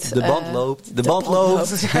veel uit. De band loopt. De band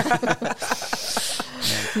loopt.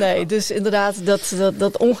 Nee, dus inderdaad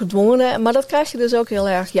dat ongedwongene. Maar dat krijg je dus ook heel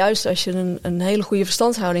erg juist als je een hele goede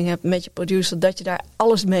verstandshouding hebt met je producer. Dat je daar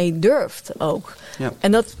alles mee durft ook. Ja.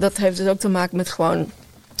 En dat heeft dus ook te maken met gewoon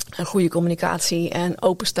een goede communicatie en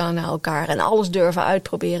openstaan naar elkaar. En alles durven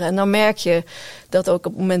uitproberen. En dan merk je dat ook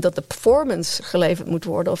op het moment dat de performance geleverd moet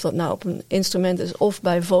worden, of dat nou op een instrument is of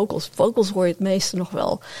bij vocals. Vocals hoor je het meeste nog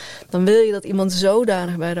wel. Dan wil je dat iemand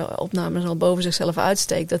zodanig bij de opnames al boven zichzelf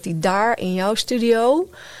uitsteekt, dat hij daar in jouw studio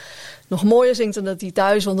nog mooier zingt dan dat hij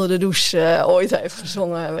thuis onder de douche ooit heeft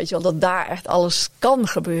gezongen. Weet je wel, dat daar echt alles kan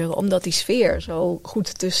gebeuren. Omdat die sfeer zo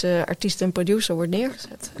goed tussen artiest en producer wordt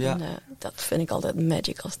neergezet. Ja. En dat vind ik altijd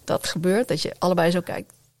magic als dat gebeurt. Dat je allebei zo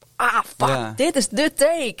kijkt. Fuck, dit is de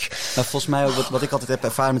take. Nou, volgens mij ook wat ik altijd heb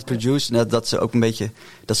ervaren met producers, dat ze ook een beetje,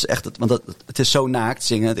 dat ze echt, want het is zo naakt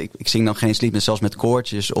zingen. Ik zing dan geen sleep, zelfs met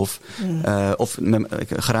koortjes of met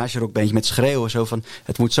een garage rockbandje met schreeuwen. Zo van,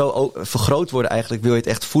 het moet zo vergroot worden eigenlijk, wil je het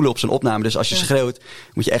echt voelen op zo'n opname. Dus als je schreeuwt,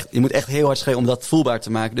 je moet echt heel hard schreeuwen om dat voelbaar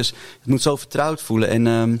te maken. Dus het moet zo vertrouwd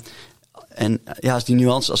voelen. En als die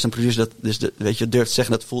nuance, als een producer weet je, durft te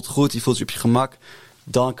zeggen, dat voelt goed, die voelt zich op je gemak.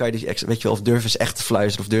 Dan kan je die extra, weet je wel, of durf eens echt te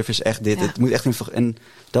fluisteren, of durf eens echt dit. Ja. Het moet echt en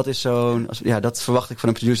dat is zo'n, dat verwacht ik van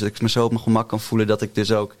een producer, dat ik me zo op mijn gemak kan voelen, dat ik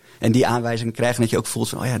dus ook, en die aanwijzingen krijg, en dat je ook voelt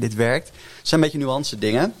van, dit werkt. Het zijn een beetje nuance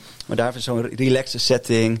dingen, maar daarvoor is zo'n relaxte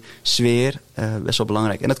setting, sfeer, best wel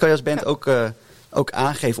belangrijk. En dat kan je als band ook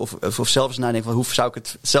aangeven of zelf eens nadenken van hoe zou ik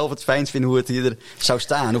het zelf het fijnst vinden hoe het hier zou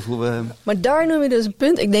staan. Of hoe we... Maar daar noem je dus een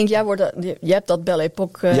punt. Ik denk, je hebt dat Belle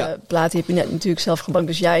Époque plaat, die heb je net natuurlijk zelf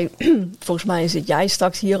gebruikt. Dus volgens mij zit jij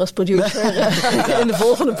straks hier als producer in de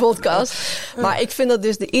volgende podcast. Maar ik vind dat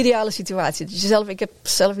dus de ideale situatie. Dus ik heb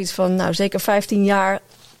zelf iets van, zeker 15 jaar...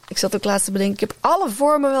 Ik zat ook laatst te bedenken, ik heb alle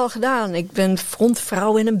vormen wel gedaan. Ik ben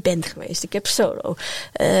frontvrouw in een band geweest. Ik heb solo,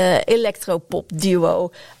 electropop,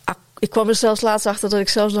 duo. Ik kwam er zelfs laatst achter dat ik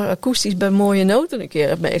zelfs nog akoestisch bij Mooie Noten een keer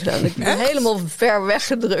heb meegedaan. Ik ben helemaal ver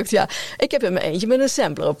weggedrukt. Ja, ik heb in mijn eentje met een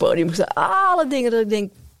sampler op het podium gestaan. Alle dingen dat ik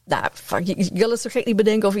denk, je wil het zo gek niet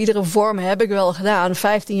bedenken of iedere vorm heb ik wel gedaan,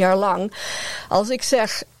 15 jaar lang. Als ik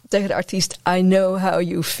zeg tegen de artiest, I know how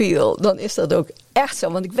you feel, dan is dat ook echt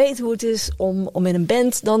zo. Want ik weet hoe het is om in een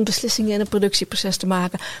band dan beslissingen in een productieproces te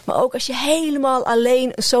maken. Maar ook als je helemaal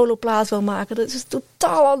alleen een soloplaat wil maken, dat is een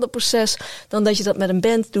totaal ander proces dan dat je dat met een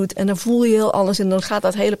band doet. En dan voel je heel anders en dan gaat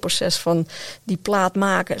dat hele proces van die plaat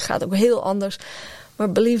maken gaat ook heel anders.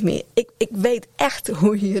 Maar believe me, ik weet echt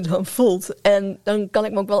hoe je je dan voelt. En dan kan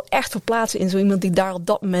ik me ook wel echt verplaatsen in zo iemand die daar op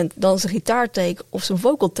dat moment dan zijn gitaartake of zijn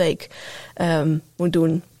vocal take moet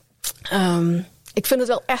doen. Ik vind het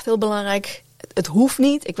wel echt heel belangrijk. Het hoeft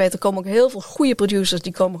niet. Ik weet, er komen ook heel veel goede producers,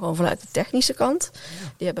 die komen gewoon vanuit de technische kant.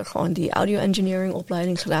 Die hebben gewoon die audio engineering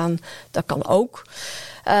opleiding gedaan. Dat kan ook.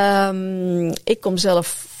 Ik kom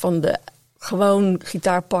zelf van de gewoon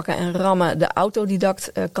gitaar pakken en rammen, de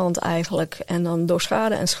autodidact kant eigenlijk. En dan door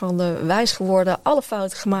schade en schande wijs geworden, alle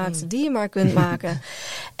fouten gemaakt die je maar kunt maken.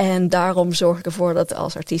 En daarom zorg ik ervoor dat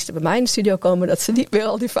als artiesten bij mij in de studio komen, dat ze niet meer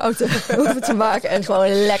al die fouten hoeven te maken en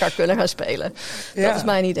gewoon lekker kunnen gaan spelen. Ja. Dat is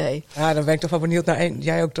mijn idee. Ja, dan ben ik toch wel benieuwd naar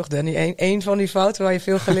jij ook toch, Danny, één van die fouten waar je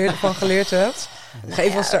veel van geleerd hebt?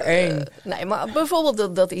 Geef ons er één. Nee, maar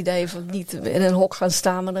bijvoorbeeld dat idee van niet in een hok gaan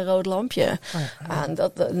staan met een rood lampje aan.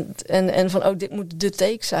 En van, dit moet de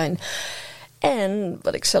take zijn. En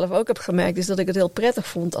wat ik zelf ook heb gemerkt, is dat ik het heel prettig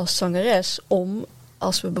vond als zangeres om,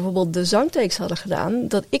 als we bijvoorbeeld de zangtakes hadden gedaan,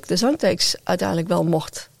 dat ik de zangtakes uiteindelijk wel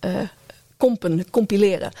mocht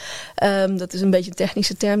compileren. Dat is een beetje een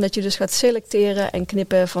technische term, dat je dus gaat selecteren en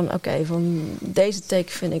knippen van van deze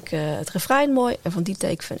take vind ik het refrein mooi en van die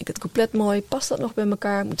take vind ik het couplet mooi. Past dat nog bij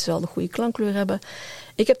elkaar? Moet ze wel de goede klankkleur hebben?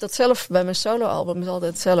 Ik heb dat zelf bij mijn soloalbums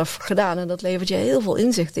altijd zelf gedaan en dat levert je heel veel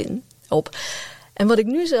inzicht op. En wat ik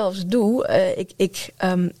nu zelfs doe, ik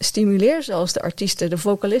stimuleer zelfs de artiesten, de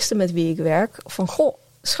vocalisten met wie ik werk, van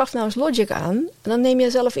schaf nou eens Logic aan. En dan neem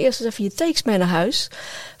je zelf eerst eens even je takes mee naar huis.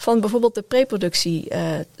 Van bijvoorbeeld de preproductie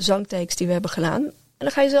zangtakes die we hebben gedaan. En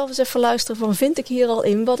dan ga je zelf eens even luisteren van, vind ik hier al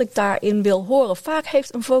in wat ik daarin wil horen? Vaak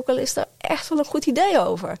heeft een vocalist daar echt wel een goed idee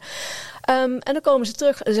over. En dan komen ze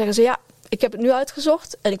terug en zeggen ze, ik heb het nu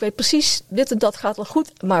uitgezocht en ik weet precies, dit en dat gaat wel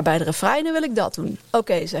goed. Maar bij de refreinen wil ik dat doen.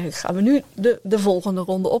 Oké, zeg ik, gaan we nu de volgende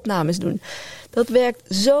ronde opnames doen. Dat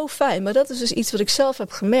werkt zo fijn. Maar dat is dus iets wat ik zelf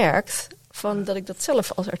heb gemerkt. Dat ik dat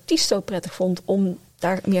zelf als artiest zo prettig vond om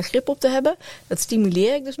daar meer grip op te hebben. Dat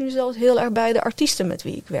stimuleer ik dus nu zelfs heel erg bij de artiesten met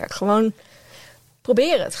wie ik werk. Gewoon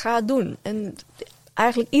probeer het, ga het doen. En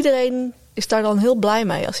eigenlijk iedereen is daar dan heel blij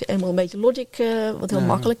mee als je eenmaal een beetje Logic, wat heel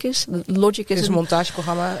makkelijk is. Logic is een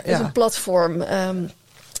montageprogramma. Is een platform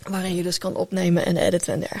waarin je dus kan opnemen en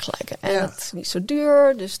editen en dergelijke. En het is niet zo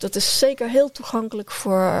duur, dus dat is zeker heel toegankelijk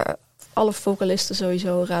voor alle vocalisten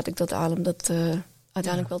sowieso. Raad ik dat aan om dat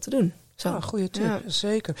uiteindelijk wel te doen. Een goede tip,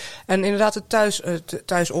 zeker. En inderdaad het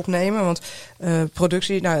thuis opnemen, want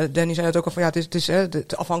productie, nou Danny zei het ook al van het is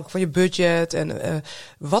afhankelijk van je budget. En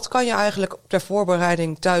wat kan je eigenlijk ter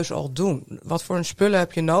voorbereiding thuis al doen? Wat voor een spullen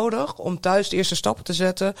heb je nodig om thuis de eerste stappen te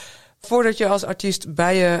zetten voordat je als artiest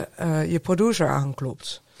bij je producer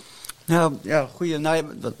aanklopt? Nou ja, goeie. Nou,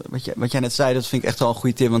 wat jij net zei, dat vind ik echt wel een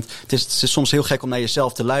goede tip. Want het is soms heel gek om naar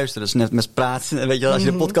jezelf te luisteren. Dat is net met praten. Weet je, als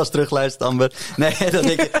je de podcast terugluistert, Amber. Nee, dan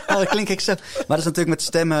denk je, dat klink ik zo. Maar dat is natuurlijk met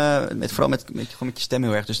stemmen, vooral met je stem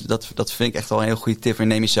heel erg. Dus dat vind ik echt wel een heel goede tip. En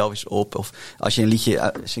neem jezelf eens op. Of als je een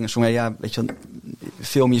liedje zingt, weet je,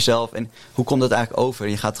 film jezelf. En hoe komt dat eigenlijk over?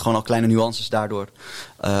 Je gaat gewoon al kleine nuances daardoor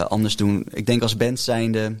anders doen. Ik denk als band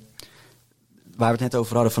zijnde, waar we het net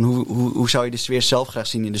over hadden, van hoe zou je de sfeer zelf graag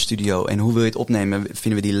zien in de studio? En hoe wil je het opnemen?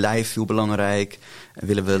 Vinden we die live heel belangrijk?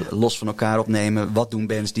 Willen we los van elkaar opnemen? Wat doen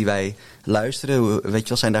bands die wij luisteren? Weet je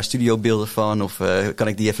wel, zijn daar studiobeelden van? Of kan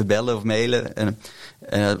ik die even bellen of mailen?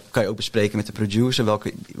 Kan je ook bespreken met de producer.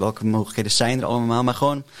 Welke mogelijkheden zijn er allemaal? Maar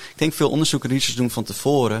gewoon, ik denk veel onderzoek en research doen van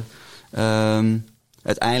tevoren.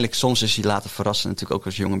 Uiteindelijk, soms is je laten verrassen natuurlijk ook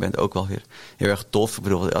als je jonge bent ook wel weer heel erg tof. Ik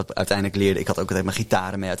bedoel, uiteindelijk leerde ik had ook altijd mijn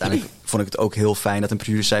gitaren mee. Uiteindelijk vond ik het ook heel fijn dat een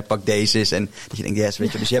producer zei, pak deze eens. En dat je denkt, yes,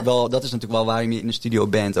 weet je. Dus je hebt wel, dat is natuurlijk wel waarom je in de studio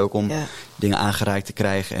bent. Ook om dingen aangereikt te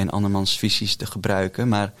krijgen en andermans visies te gebruiken.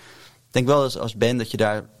 Maar ik denk wel als band dat je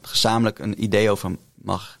daar gezamenlijk een idee over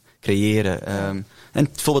mag creëren. En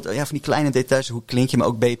bijvoorbeeld van die kleine details, hoe klink je, maar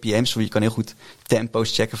ook BPM's. Je kan heel goed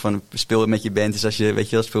tempo's checken van speel met je band. Dus als je, weet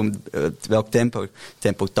je wel, speel welk tempo.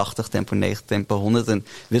 Tempo 80, tempo 90, tempo 100. En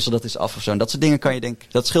wissel dat eens af of zo. En dat soort dingen kan je denken,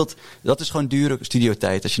 dat scheelt. Dat is gewoon dure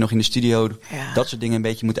studiotijd. Als je nog in de studio dat soort dingen een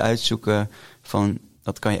beetje moet uitzoeken van,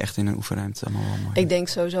 dat kan je echt in een oefenruimte allemaal wel mooi. Ik denk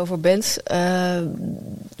sowieso voor bands,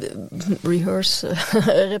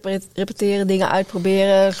 repeteren, dingen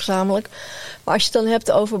uitproberen gezamenlijk. Maar als je het dan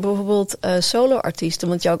hebt over bijvoorbeeld solo-artiesten,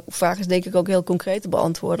 want jouw vraag is denk ik ook heel concreet te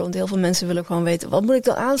beantwoorden. Want heel veel mensen willen gewoon weten, wat moet ik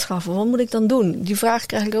dan aanschaffen? Wat moet ik dan doen? Die vraag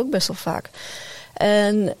krijg ik ook best wel vaak.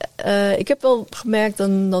 En ik heb wel gemerkt,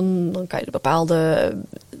 dan kan je de bepaalde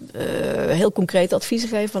heel concrete adviezen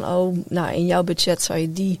geven van, in jouw budget zou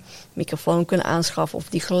je die microfoon kunnen aanschaffen of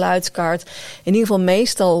die geluidskaart. In ieder geval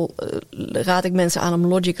meestal raad ik mensen aan om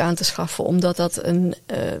Logic aan te schaffen, omdat dat het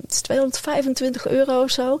is €225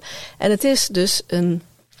 of zo. En het is dus een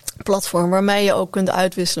platform waarmee je ook kunt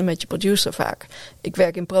uitwisselen met je producer vaak. Ik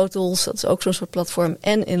werk in Pro Tools, dat is ook zo'n soort platform,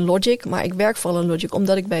 en in Logic. Maar ik werk vooral in Logic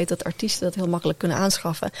omdat ik weet dat artiesten dat heel makkelijk kunnen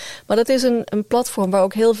aanschaffen. Maar dat is een platform waar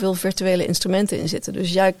ook heel veel virtuele instrumenten in zitten.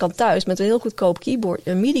 Dus jij kan thuis met een heel goedkoop keyboard,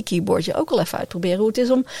 een MIDI keyboardje, ook al even uitproberen hoe het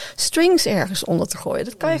is om strings ergens onder te gooien.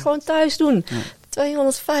 Dat kan je gewoon thuis doen. Ja.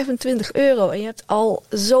 €225 en je hebt al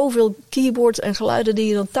zoveel keyboards en geluiden die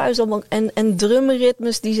je dan thuis allemaal, en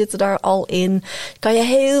drumritmes die zitten daar al in. Kan je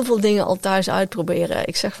heel veel dingen al thuis uitproberen.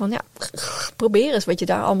 Ik zeg van probeer eens wat je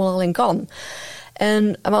daar allemaal al in kan.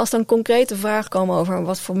 Maar als dan concrete vragen komen over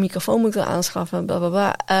wat voor microfoon moet ik aanschaffen,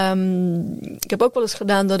 blablabla. Ik heb ook wel eens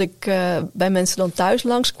gedaan dat ik bij mensen dan thuis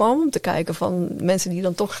langskwam om te kijken van mensen die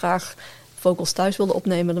dan toch graag vocals thuis wilden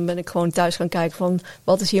opnemen. Dan ben ik gewoon thuis gaan kijken van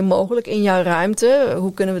wat is hier mogelijk in jouw ruimte?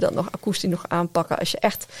 Hoe kunnen we dat nog akoestisch nog aanpakken? Als je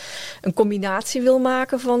echt een combinatie wil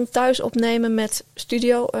maken van thuis opnemen met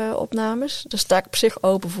studio opnames. Daar sta ik op zich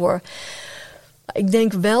open voor. Ik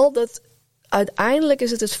denk wel dat uiteindelijk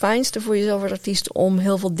is het fijnste voor jezelf als artiest om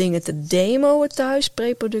heel veel dingen te demoen thuis.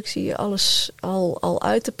 Preproductie, alles al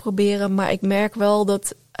uit te proberen. Maar ik merk wel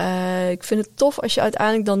dat ik vind het tof als je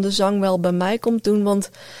uiteindelijk dan de zang wel bij mij komt doen. Want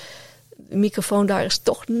de microfoon daar is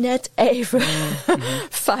toch net even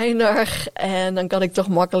fijner. En dan kan ik toch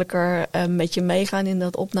makkelijker met je meegaan in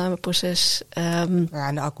dat opnameproces. En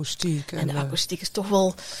de akoestiek. En de akoestiek is toch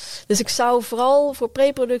wel. Dus ik zou vooral voor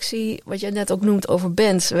preproductie, wat jij net ook noemt over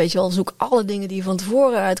bands, weet je wel, zoek alle dingen die je van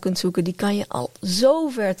tevoren uit kunt zoeken. Die kan je al zo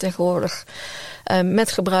ver tegenwoordig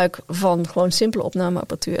met gebruik van gewoon simpele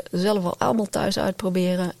opnameapparatuur zelf al allemaal thuis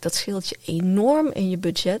uitproberen. Dat scheelt je enorm in je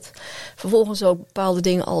budget. Vervolgens ook bepaalde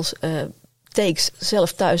dingen als takes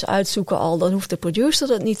zelf thuis uitzoeken al. Dan hoeft de producer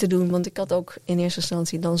dat niet te doen. Want ik had ook in eerste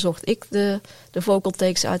instantie, dan zocht ik de vocal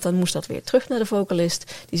takes uit. Dan moest dat weer terug naar de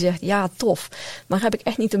vocalist. Die zegt, ja, tof. Maar heb ik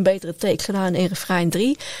echt niet een betere take gedaan in refrein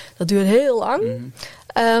 3? Dat duurt heel lang.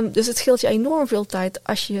 Dus het scheelt je enorm veel tijd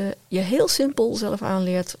als je je heel simpel zelf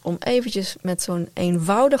aanleert om eventjes met zo'n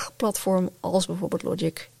eenvoudig platform als bijvoorbeeld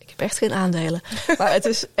Logic. Ik heb echt geen aandelen, maar het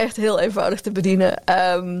is echt heel eenvoudig te bedienen.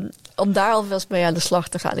 Om daar alvast mee aan de slag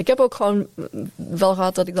te gaan. Ik heb ook gewoon wel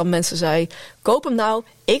gehad dat ik dan mensen zei, koop hem nou,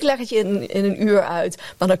 ik leg het je in een uur uit.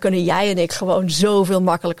 Maar dan kunnen jij en ik gewoon zoveel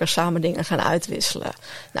makkelijker samen dingen gaan uitwisselen.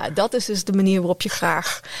 Nou, dat is dus de manier waarop je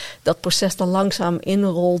graag dat proces dan langzaam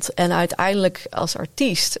inrolt. En uiteindelijk als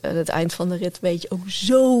artiest, aan het eind van de rit weet je ook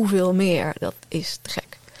zoveel meer. Dat is te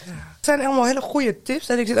gek. Het zijn allemaal hele goede tips.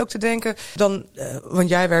 En ik zit ook te denken, want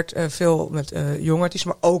jij werkt veel met jonge artiesten,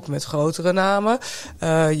 maar ook met grotere namen.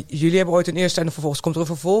 Jullie hebben ooit een eerste en vervolgens komt er een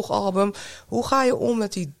vervolgalbum. Hoe ga je om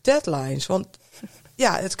met die deadlines? Want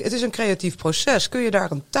ja, het is een creatief proces. Kun je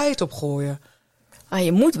daar een tijd op gooien?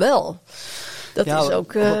 Je moet wel. Dat is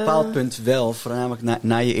ook, op een bepaald punt wel. Voornamelijk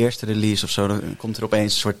na je eerste release of zo. Dan komt er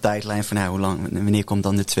opeens een soort tijdlijn van wanneer komt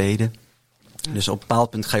dan de tweede? Dus op een bepaald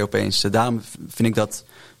punt ga je opeens. Daarom vind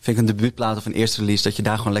ik een debuutplaat of een eerste release, dat je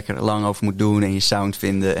daar gewoon lekker lang over moet doen en je sound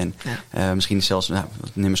vinden. En misschien zelfs wat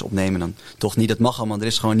nummers opnemen dan toch niet. Dat mag allemaal. Er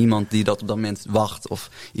is gewoon niemand die dat op dat moment wacht of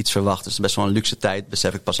iets verwacht. Dus het is best wel een luxe tijd,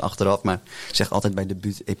 besef ik pas achteraf. Maar ik zeg altijd bij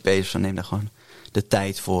debuut-EP's, neem daar gewoon de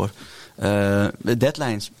tijd voor. De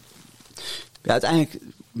deadlines. Ja, uiteindelijk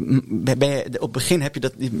op het begin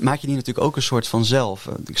maak je die natuurlijk ook een soort van zelf.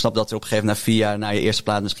 Ik snap dat er op een gegeven moment na 4 jaar na je eerste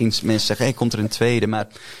plaat misschien mensen zeggen, hey, komt er een tweede? Maar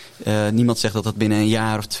niemand zegt dat binnen een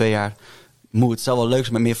jaar of 2 jaar moet. Het zou wel leuk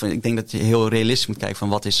zijn, maar meer van, ik denk dat je heel realistisch moet kijken van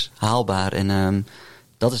wat is haalbaar. En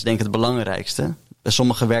dat is denk ik het belangrijkste. Bij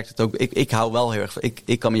sommigen werkt het ook. Ik hou wel heel erg van.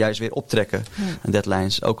 Ik kan me juist weer optrekken aan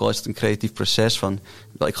deadlines. Ook al is het een creatief proces van.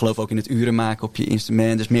 Ik geloof ook in het uren maken op je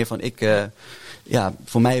instrument. Dus meer van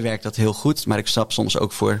voor mij werkt dat heel goed. Maar ik snap soms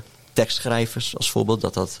ook voor tekstschrijvers als voorbeeld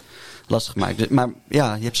dat lastig maakt. Maar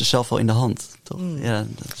ja, je hebt ze zelf wel in de hand. Toch? Ja,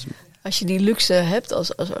 dat is... Als je die luxe hebt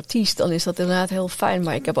als artiest, dan is dat inderdaad heel fijn.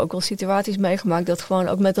 Maar ik heb ook wel situaties meegemaakt dat gewoon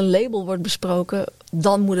ook met een label wordt besproken.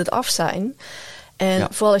 Dan moet het af zijn. En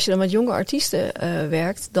vooral als je dan met jonge artiesten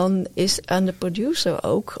werkt, dan is aan de producer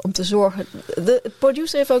ook om te zorgen. De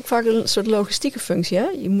producer heeft ook vaak een soort logistieke functie. Hè?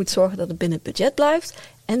 Je moet zorgen dat het binnen het budget blijft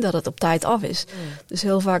en dat het op tijd af is. Dus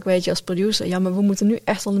heel vaak weet je als producer, ja, maar we moeten nu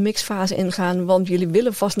echt al de mixfase ingaan, want jullie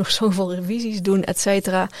willen vast nog zoveel revisies doen, et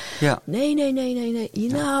cetera. Ja. Nee.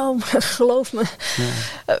 Nou, geloof me.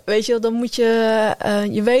 Ja. Weet je, dan moet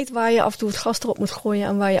je weet waar je af en toe het gas erop moet gooien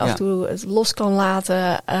en waar je af en toe het los kan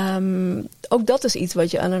laten. Ook dat is iets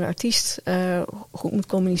wat je aan een artiest goed moet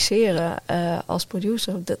communiceren als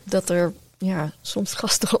producer. Dat er soms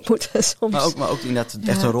gas erop moet. Soms... Maar ook inderdaad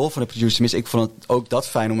echt een rol van de producer. Tenminste, ik vond het ook dat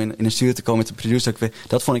fijn om in een studio te komen met de producer.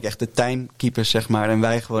 Dat vond ik echt de timekeepers, zeg maar. En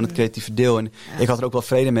wij gewoon het creatieve deel. En ik had er ook wel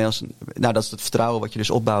vrede mee. Dat is het vertrouwen wat je dus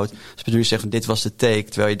opbouwt. Als de producer zegt van dit was de take.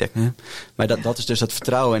 Terwijl je denkt, Maar dat is dus dat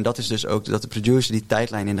vertrouwen. En dat is dus ook dat de producer die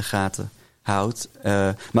tijdlijn in de gaten houdt.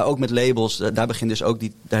 Maar ook met labels, daar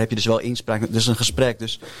heb je dus wel inspraak. Dus een gesprek.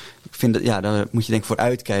 Dus ik vind dat, daar moet je denk ik voor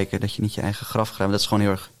uitkijken. Dat je niet je eigen graf graaft. Dat is gewoon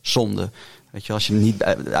heel erg zonde. Weet je, als je niet,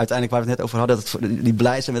 uiteindelijk waar we het net over hadden, die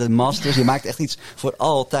blij zijn met het masters, je maakt echt iets voor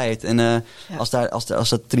altijd. En als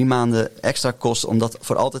dat 3 maanden extra kost om dat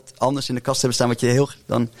voor altijd anders in de kast te hebben staan, wat je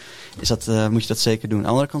dan moet je dat zeker doen. Aan de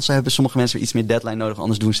andere kant hebben sommige mensen weer iets meer deadline nodig,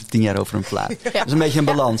 anders doen ze 10 jaar over een plaat. Ja. Dat is een beetje een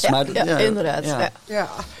balans. Inderdaad. Ja.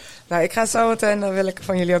 Nou, ik ga zo meteen, dan wil ik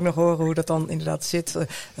van jullie ook nog horen hoe dat dan inderdaad zit.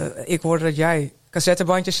 Ik hoorde dat jij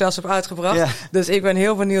cassettebandjes zelfs hebt uitgebracht. Ja. Dus ik ben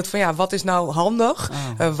heel benieuwd van wat is nou handig?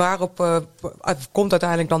 Waarop komt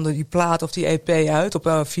uiteindelijk dan die plaat of die EP uit?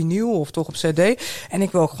 Op vinyl of toch op CD? En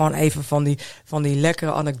ik wil ook gewoon even van die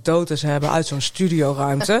lekkere anekdotes hebben uit zo'n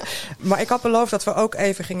studioruimte. Maar ik had beloofd dat we ook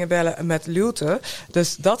even gingen bellen met Luwte.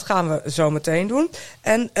 Dus dat gaan we zo meteen doen.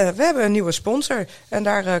 En we hebben een nieuwe sponsor. En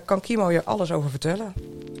daar kan Kimo je alles over vertellen.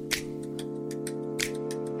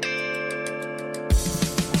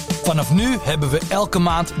 Vanaf nu hebben we elke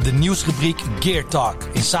maand de nieuwsrubriek Gear Talk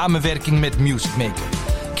in samenwerking met Music Maker.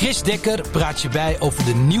 Chris Dekker praat je bij over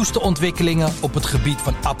de nieuwste ontwikkelingen op het gebied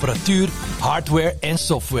van apparatuur, hardware en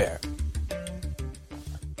software.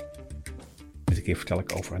 Dit keer vertel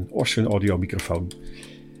ik over een Orson Audio microfoon,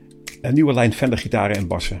 een nieuwe lijn Fender gitaren en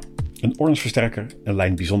bassen, een Orange versterker, een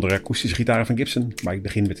lijn bijzondere akoestische gitaren van Gibson, maar ik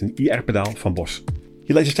begin met een IR-pedaal van Boss.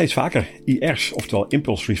 Je leest er steeds vaker IR's, oftewel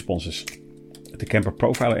Impulse Responses. De Kemper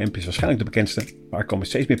Profiler Amp is waarschijnlijk de bekendste, maar er komen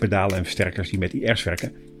steeds meer pedalen en versterkers die met IR's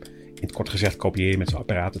werken. In het kort gezegd kopieer je met zo'n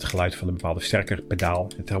apparaat het geluid van een bepaalde sterker pedaal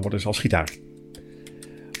en het wordt dus als gitaar.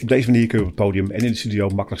 Op deze manier kun je op het podium en in de studio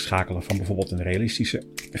makkelijk schakelen van bijvoorbeeld een realistische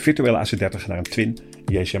virtuele AC30 naar een Twin,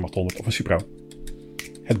 een JCM 800 of een Supro.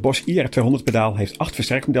 Het Boss IR200 pedaal heeft 8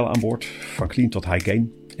 versterkmodellen aan boord, van clean tot high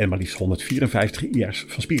gain en maar liefst 154 IR's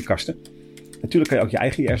van speakerkasten. Natuurlijk kan je ook je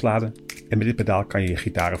eigen IR's laden en met dit pedaal kan je je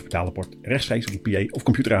gitaar of pedalenport rechtstreeks op een PA of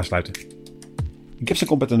computer aansluiten. Gibson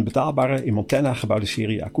komt met een betaalbare, in Montana gebouwde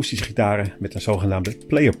serie akoestische gitaren met een zogenaamde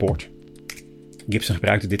playerport. Gibson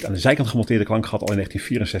gebruikte dit aan de zijkant gemonteerde klankgat al in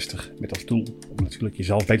 1964 met als doel om natuurlijk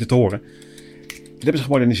jezelf beter te horen. Dit hebben ze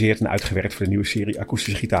gemoderniseerd en uitgewerkt voor de nieuwe serie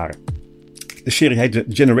akoestische gitaren. De serie heet de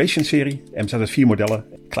Generation serie en bestaat uit 4 modellen.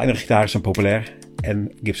 Kleinere gitaren zijn populair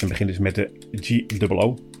en Gibson begint dus met de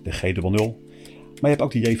G00, de G00. Maar je hebt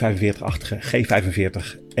ook de J45-achtige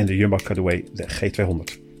G45 en de Jumbo Cutaway, de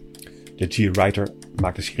G200. De G-Writer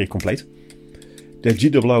maakt de serie compleet. De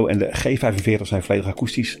G00 en de G45 zijn volledig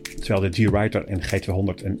akoestisch, terwijl de G-Writer en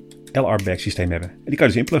G200 een LR-back systeem hebben. En die kan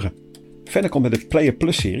je dus inpluggen. Verder komt met de Player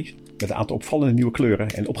Plus serie met een aantal opvallende nieuwe kleuren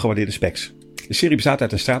en opgewaardeerde specs. De serie bestaat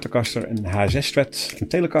uit een Stratocaster, een HS-Strat, een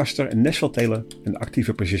Telecaster, een Nashville Tele, een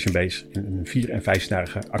actieve Precision Bass en een 4- en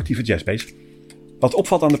 5-snarige actieve Jazz Bass. Wat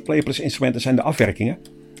opvalt aan de Player Plus instrumenten zijn de afwerkingen.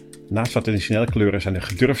 Naast wat traditionele kleuren zijn er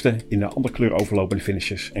gedurfde, in een andere kleur overlopende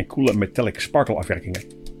finishes en coole metallic sparkle afwerkingen.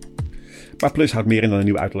 Maar Plus houdt meer in dan een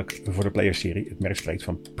nieuw uiterlijk voor de Player-serie. Het merk spreekt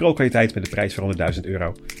van pro-kwaliteit met een prijs van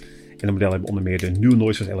 €100.000. En de modellen hebben onder meer de New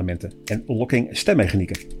Noises elementen en locking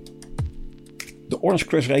stemmechanieken. De Orange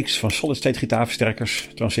Crush reeks van solid-state gitaarversterkers,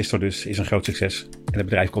 transistor dus, is een groot succes. En het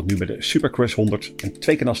bedrijf komt nu met de Super Crush 100, een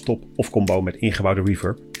 2-kanaal top of combo met ingebouwde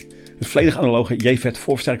reverb. Het volledig analoge JVET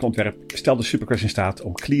voorversterkerontwerp stelt de Super Crush in staat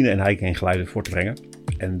om clean en high-gain geluiden voor te brengen.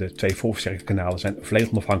 En de 2 voorversterkerkanalen zijn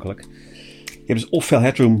volledig onafhankelijk. Je hebt dus of veel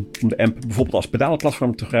headroom om de amp bijvoorbeeld als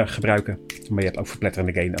pedalenplatform te gebruiken, maar je hebt ook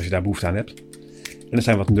verpletterende gain als je daar behoefte aan hebt. En er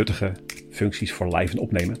zijn wat nuttige functies voor live en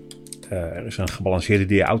opnemen. Er is een gebalanceerde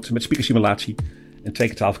DA-out met speakersimulatie, een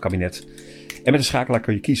 2x12 kabinet. En met een schakelaar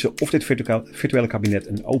kun je kiezen of dit virtuele kabinet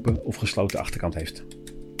een open of gesloten achterkant heeft.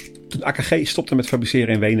 Toen AKG stopte met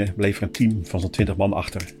fabriceren in Wenen, bleef er een team van zo'n 20 man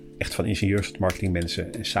achter. Echt van ingenieurs tot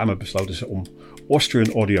marketingmensen. En samen besloten ze om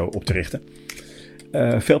Austrian Audio op te richten.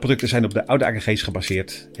 Veel producten zijn op de oude AKG's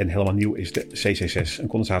gebaseerd. En helemaal nieuw is de CC6, een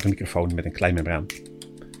condensatormicrofoon met een klein membraan.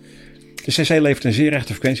 De CC levert een zeer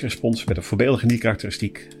rechte frequentierespons met een voorbeeldige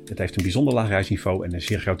karakteristiek. Het heeft een bijzonder laag ruisniveau en een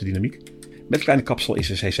zeer grote dynamiek. Met een kleine kapsel is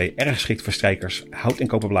de CC erg geschikt voor strijkers, hout- en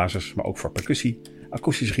koperblazers, maar ook voor percussie,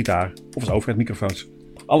 akoestische gitaar of als overheadmicrofoons.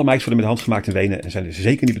 Alle mics worden met hand gemaakt in Wenen en zijn dus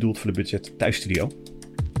zeker niet bedoeld voor de budget thuisstudio.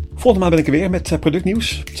 Volgende maand ben ik er weer met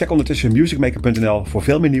productnieuws. Check ondertussen musicmaker.nl voor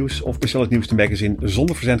veel meer nieuws of bestel het nieuwste magazine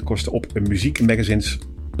zonder verzendkosten op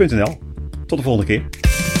muziekmagazines.nl. Tot de volgende keer.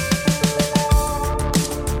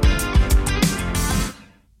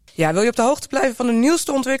 Ja, wil je op de hoogte blijven van de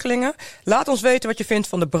nieuwste ontwikkelingen? Laat ons weten wat je vindt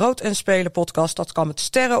van de Brood en Spelen podcast. Dat kan met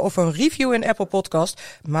sterren of een review in Apple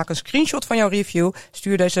Podcast. Maak een screenshot van jouw review.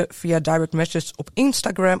 Stuur deze via direct message op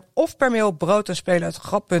Instagram of per mail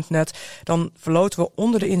broodenspelen@grap.net. Dan verloten we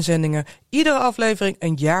onder de inzendingen iedere aflevering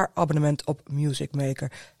een jaar abonnement op Music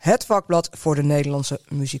Maker. Het vakblad voor de Nederlandse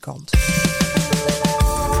muzikant.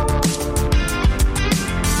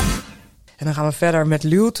 En dan gaan we verder met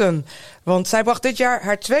Luton. Want zij bracht dit jaar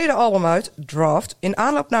haar tweede album uit, Draft. In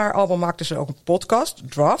aanloop naar haar album maakte ze ook een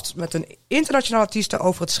podcast, Draft, met een internationale artiest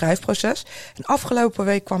over het schrijfproces. En afgelopen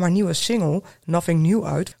week kwam haar nieuwe single, Nothing New,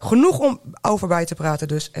 uit. Genoeg om over bij te praten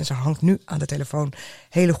dus. En ze hangt nu aan de telefoon.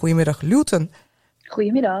 Hele goedemiddag, Luton.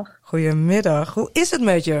 Goedemiddag. Goedemiddag. Hoe is het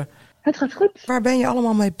met je? Het gaat goed. Waar ben je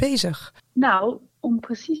allemaal mee bezig? Nou, om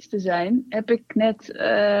precies te zijn, heb ik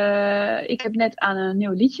heb net aan een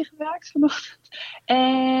nieuw liedje gewerkt vanochtend.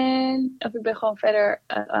 En ik ben gewoon verder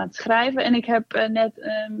aan het schrijven. En ik heb net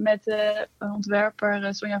met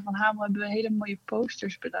ontwerper Sonja van Hamel hebben we hele mooie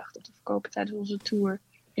posters bedacht om te verkopen tijdens onze tour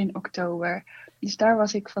in oktober. Dus daar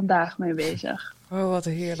was ik vandaag mee bezig. Oh, wat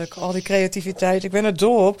heerlijk. Al die creativiteit. Ik ben er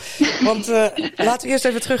dol op. Want laten we eerst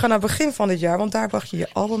even teruggaan naar het begin van dit jaar. Want daar bracht je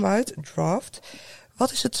je album uit, Draft.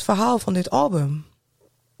 Wat is het verhaal van dit album?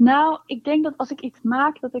 Nou, ik denk dat als ik iets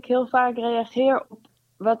maak, dat ik heel vaak reageer op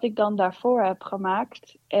wat ik dan daarvoor heb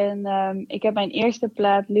gemaakt. En ik heb mijn eerste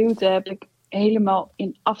plaat, Luton, heb ik helemaal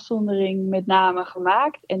in afzondering met name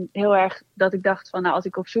gemaakt. En heel erg dat ik dacht van, nou, als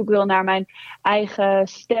ik op zoek wil naar mijn eigen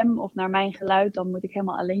stem of naar mijn geluid, dan moet ik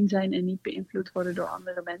helemaal alleen zijn en niet beïnvloed worden door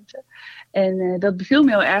andere mensen. En dat beviel me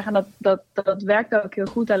heel erg en dat werkte ook heel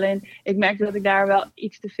goed. Alleen ik merkte dat ik daar wel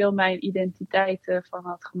iets te veel mijn identiteit van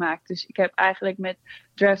had gemaakt. Dus ik heb eigenlijk met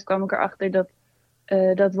Draft kwam ik erachter dat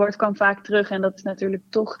dat woord kwam vaak terug en dat is natuurlijk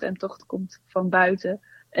tocht. En tocht komt van buiten.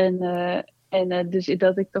 Dus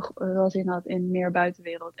dat ik toch wel zin had in meer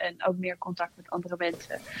buitenwereld en ook meer contact met andere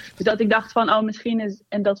mensen. Dus dat ik dacht van, misschien is,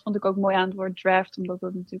 en dat vond ik ook mooi aan het woord draft, omdat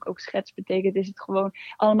dat natuurlijk ook schets betekent, is het gewoon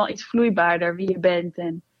allemaal iets vloeibaarder wie je bent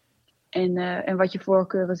en wat je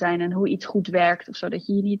voorkeuren zijn en hoe iets goed werkt of zo. Dat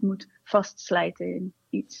je je niet moet vastslijten in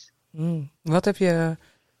iets. Wat heb je...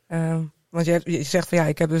 Want je zegt van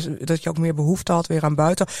ik heb dus dat je ook meer behoefte had weer aan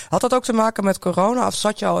buiten. Had dat ook te maken met corona of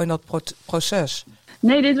zat je al in dat proces?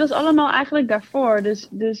 Nee, dit was allemaal eigenlijk daarvoor.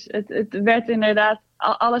 Dus het werd inderdaad...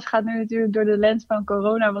 Alles gaat nu natuurlijk door de lens van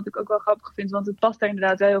corona, wat ik ook wel grappig vind. Want het past er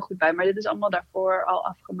inderdaad wel heel goed bij. Maar dit is allemaal daarvoor al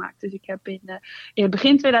afgemaakt. Dus ik heb in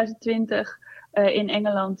begin 2020 in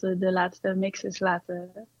Engeland de laatste mixes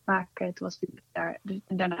laten maken. Het was daar.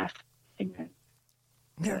 En daarna ging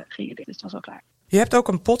het. Dus het was al klaar. Je hebt ook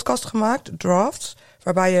een podcast gemaakt, Drafts,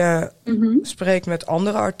 waarbij je spreekt met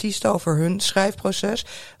andere artiesten over hun schrijfproces.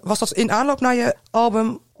 Was dat in aanloop naar je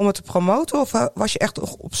album om het te promoten of was je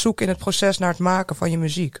echt op zoek in het proces naar het maken van je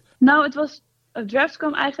muziek? Nou, het was... Drafts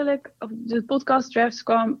kwam eigenlijk, of de podcast Drafts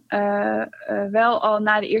kwam wel al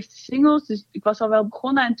na de eerste singles. Dus ik was al wel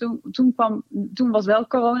begonnen en toen was wel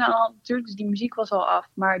corona al natuurlijk. Dus die muziek was al af,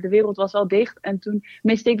 maar de wereld was al dicht. En toen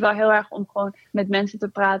miste ik wel heel erg om gewoon met mensen te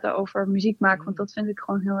praten over muziek maken. Want dat vind ik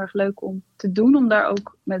gewoon heel erg leuk om te doen, om daar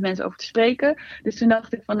ook met mensen over te spreken. Dus toen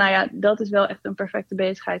dacht ik van, dat is wel echt een perfecte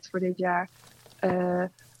bezigheid voor dit jaar.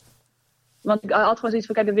 Want ik had gewoon zoiets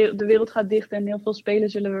van, kijk, de wereld gaat dicht en heel veel spelen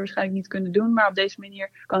zullen we waarschijnlijk niet kunnen doen. Maar op deze manier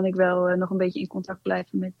kan ik wel nog een beetje in contact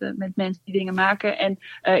blijven met mensen die dingen maken. En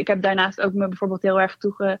ik heb daarnaast ook me bijvoorbeeld heel erg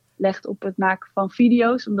toegelegd op het maken van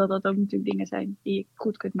video's. Omdat dat ook natuurlijk dingen zijn die je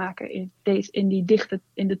goed kunt maken in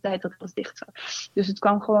de tijd dat het was dicht zat. Dus het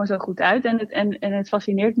kwam gewoon zo goed uit en het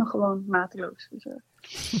fascineert me gewoon mateloos. Dus,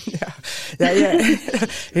 Ja,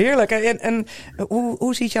 heerlijk. En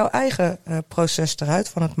hoe ziet jouw eigen proces eruit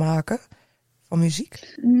van het maken van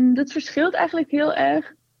muziek? Dat verschilt eigenlijk heel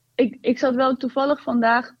erg. Ik zat wel toevallig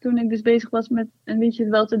vandaag, toen ik dus bezig was met een liedje,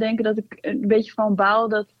 wel te denken dat ik een beetje van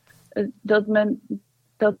baal dat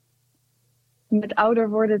met ouder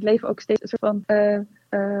worden het leven ook steeds een soort van,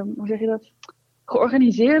 hoe zeg je dat?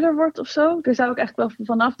 Georganiseerder wordt of zo. Daar zou ik eigenlijk wel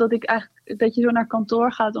vanaf dat je zo naar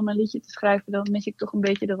kantoor gaat om een liedje te schrijven. Dan mis ik toch een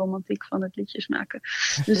beetje de romantiek van het liedjes maken.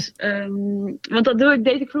 Dus, want dat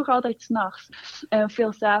deed ik vroeger altijd 's nachts.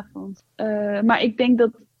 Veel 's avonds. Maar ik denk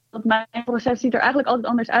dat mijn proces ziet er eigenlijk altijd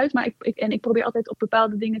anders uit. Maar ik probeer altijd op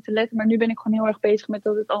bepaalde dingen te letten. Maar nu ben ik gewoon heel erg bezig met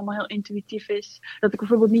dat het allemaal heel intuïtief is. Dat ik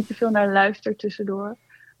bijvoorbeeld niet te veel naar luister tussendoor.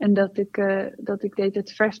 En dat ik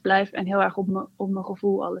het vers blijf en heel erg op mijn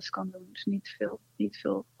gevoel alles kan doen. Dus niet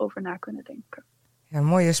veel over na kunnen denken. Ja,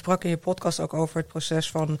 mooi. Je sprak in je podcast ook over het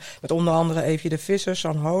proces van met onder andere Evie de Visser,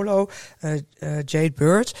 San Holo, Jade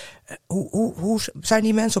Bird. Hoe zijn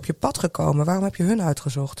die mensen op je pad gekomen? Waarom heb je hun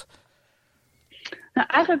uitgezocht? Nou,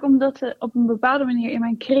 eigenlijk omdat ze op een bepaalde manier in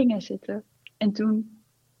mijn kringen zitten. En toen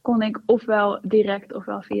kon ik ofwel direct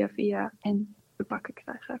ofwel via en te pakken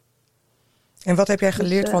krijgen. En wat heb jij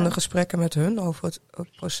geleerd van de gesprekken met hun over het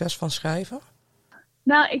proces van schrijven?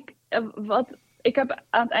 Nou, ik heb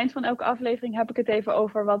aan het eind van elke aflevering heb ik het even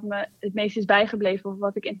over wat me het meest is bijgebleven. Of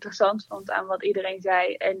wat ik interessant vond aan wat iedereen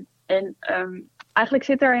zei. En eigenlijk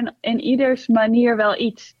zit er in ieders manier wel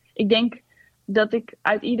iets. Ik denk dat ik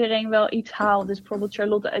uit iedereen wel iets haal. Dus bijvoorbeeld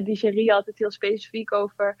Charlotte Digerie had het heel specifiek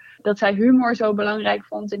over dat zij humor zo belangrijk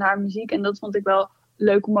vond in haar muziek. En dat vond ik wel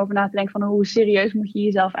leuk om over na te denken van hoe serieus moet je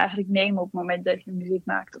jezelf eigenlijk nemen op het moment dat je muziek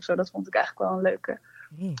maakt of zo. Dat vond ik eigenlijk wel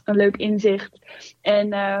een leuk inzicht. En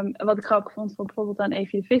wat ik grappig vond bijvoorbeeld aan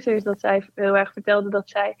Evie de Visser is dat zij heel erg vertelde dat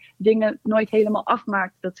zij dingen nooit helemaal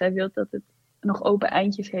afmaakt. Dat zij wil dat het nog open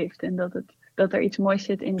eindjes heeft en dat er iets moois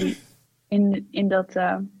zit in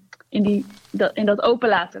dat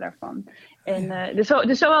openlaten daarvan. En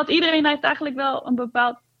dus zo had iedereen heeft eigenlijk wel een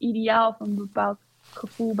bepaald ideaal of een bepaald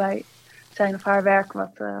gevoel bij zijn of haar werk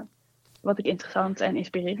wat ik interessant en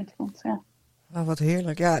inspirerend vond. Ja. Oh, wat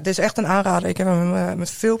heerlijk. Ja, dit is echt een aanrader. Ik heb hem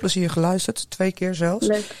met veel plezier geluisterd. 2 keer zelfs.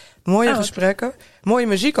 Leuk. Mooie gesprekken. Mooie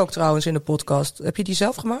muziek ook trouwens in de podcast. Heb je die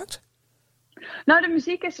zelf gemaakt? Nou, de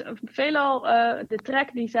muziek is veelal de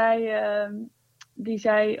track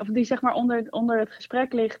die zeg maar onder het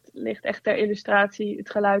gesprek ligt echt ter illustratie het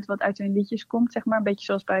geluid wat uit hun liedjes komt, zeg maar. Een beetje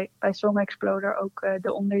zoals bij Song Exploder ook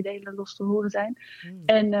de onderdelen los te horen zijn.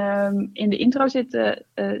 En in de intro zit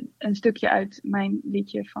een stukje uit mijn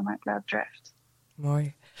liedje van mijn plaat Draft.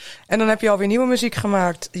 Mooi. En dan heb je alweer nieuwe muziek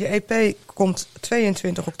gemaakt. Je EP komt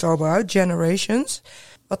 22 oktober uit, Generations.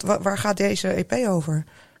 Waar gaat deze EP over?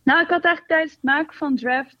 Nou, ik had eigenlijk tijdens het maken van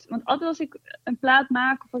Draft... Want altijd als ik een plaat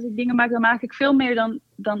maak of als ik dingen maak... dan maak ik veel meer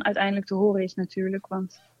dan uiteindelijk te horen is natuurlijk.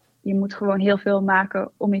 Want je moet gewoon heel veel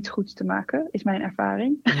maken om iets goeds te maken. Is mijn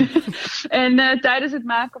ervaring. En tijdens het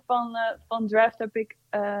maken van Draft heb ik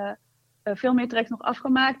veel meer tracks nog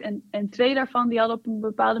afgemaakt. En 2 daarvan die hadden op een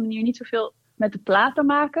bepaalde manier niet zoveel met de plaat te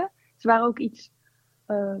maken. Ze waren ook iets...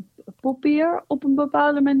 poppier op een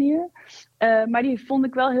bepaalde manier. Maar die vond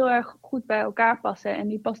ik wel heel erg goed bij elkaar passen. En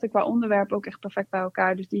die paste qua onderwerp ook echt perfect bij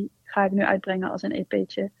elkaar. Dus die ga ik nu uitbrengen als een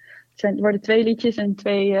EP'tje. Het worden 2 liedjes en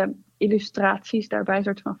 2 illustraties daarbij. Een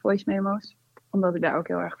soort van voice memo's. Omdat ik daar ook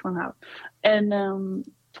heel erg van hou. En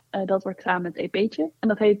dat wordt samen met het EP'tje. En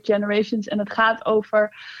dat heet Generations. En het gaat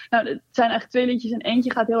over... Nou, het zijn eigenlijk 2 liedjes. En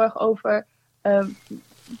eentje gaat heel erg over...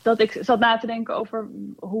 dat ik zat na te denken over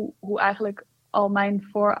hoe eigenlijk... al mijn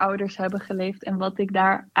voorouders hebben geleefd en wat ik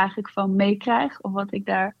daar eigenlijk van meekrijg. Of wat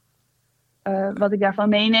ik daarvan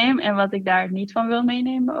meeneem en wat ik daar niet van wil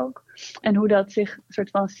meenemen ook. En hoe dat zich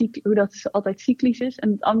hoe dat altijd cyclisch is.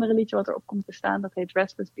 En het andere liedje wat erop komt te staan, dat heet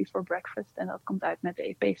Restless Before Breakfast. En dat komt uit met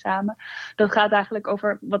de EP samen. Dat gaat eigenlijk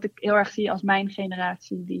over wat ik heel erg zie als mijn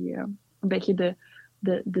generatie. Die een beetje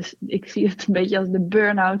ik zie het een beetje als de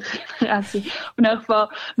burn-out generatie. In elk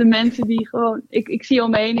geval de mensen die gewoon... Ik zie om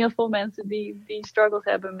me heen heel veel mensen die struggles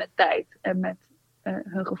hebben met tijd. En met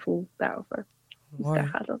hun gevoel daarover. Dus daar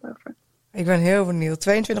gaat dat over. Ik ben heel benieuwd.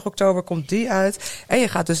 22 oktober komt die uit. En je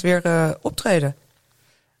gaat dus weer optreden.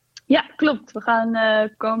 Ja, klopt. We gaan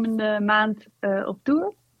komende maand op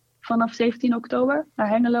tour. Vanaf 17 oktober naar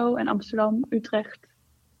Hengelo en Amsterdam, Utrecht,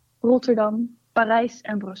 Rotterdam, Parijs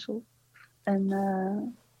en Brussel. En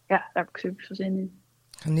daar heb ik super veel zin in.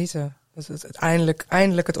 Genieten. Dus het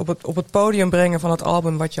eindelijk het op het podium brengen van het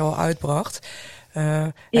album wat je al uitbracht.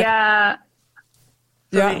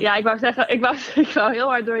 Ik wou zeggen, ik wou heel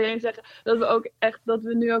hard door je heen zeggen dat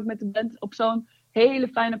we nu ook met de band op zo'n hele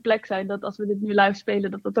fijne plek zijn. Dat als we dit nu live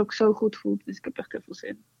spelen, dat ook zo goed voelt. Dus ik heb echt heel veel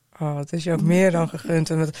zin. Oh, het is je ook meer dan gegund.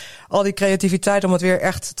 En met al die creativiteit om het weer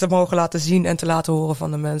echt te mogen laten zien en te laten horen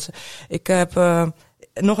van de mensen. Ik heb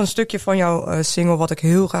nog een stukje van jouw single wat ik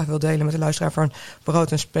heel graag wil delen met de luisteraar van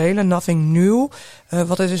Brood en Spelen. Nothing New.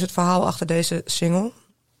 Wat is dus het verhaal achter deze single?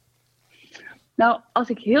 Nou, als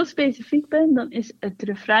ik heel specifiek ben, dan is het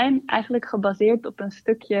refrein eigenlijk gebaseerd op een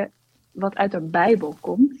stukje wat uit de Bijbel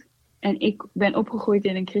komt. En ik ben opgegroeid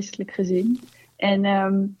in een christelijk gezin.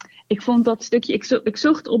 En ik vond dat stukje... Ik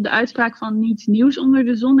zocht op de uitspraak van niets nieuws onder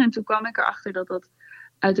de zon. En toen kwam ik erachter dat dat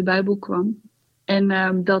uit de Bijbel kwam.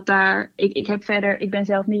 En dat daar... Ik ben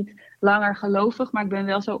zelf niet langer gelovig, maar ik ben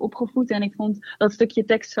wel zo opgevoed. En ik vond dat stukje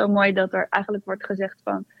tekst zo mooi dat er eigenlijk wordt gezegd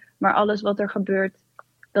van... Maar alles wat er gebeurt,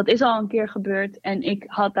 dat is al een keer gebeurd. En ik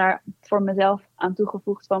had daar voor mezelf aan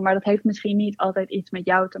toegevoegd van... Maar dat heeft misschien niet altijd iets met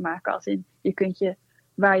jou te maken. Als in, je kunt je...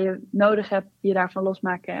 waar je nodig hebt, je daarvan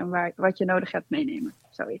losmaken en wat je nodig hebt meenemen.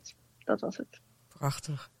 Zoiets. Dat was het.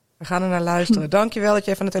 Prachtig. We gaan er naar luisteren. Dankjewel dat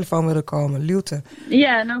je even aan de telefoon wilde komen. Liute.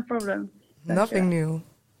 Ja, no problem. Nothing new.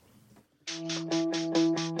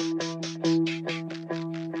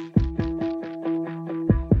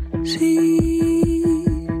 See,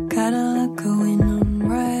 got a lot going on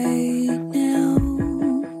right now.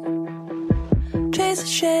 Chase a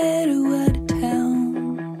shadow out of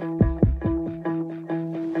town.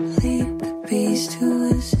 Leave the beast who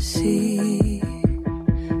is the sea.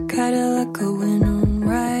 Got a lot going on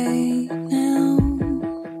right now.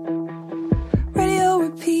 Radio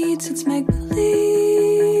repeats, it's make believe.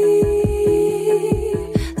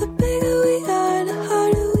 The bigger we are, the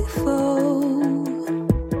harder we fall.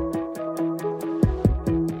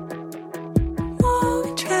 More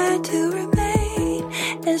we try to remain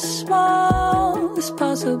as small as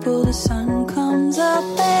possible. The sun comes up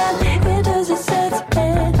and it does it sets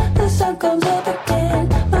again. The sun comes up again.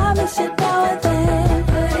 I miss it now and then,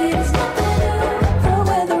 but it's nothing new. From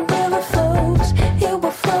where the river flows, it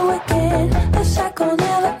will flow again. The cycle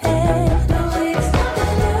never ends. No, it's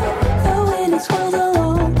nothing new. The wind it swirls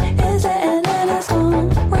along, is the end and it's gone.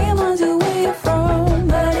 Reminds you where you're from,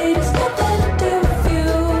 but it is nothing to do with you.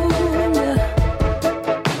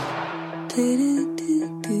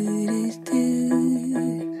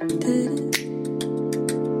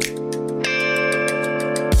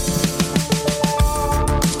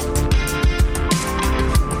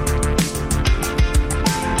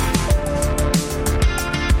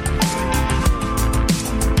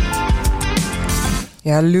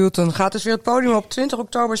 Ja, Luton gaat dus weer het podium op. 20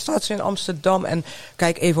 oktober staat ze in Amsterdam. En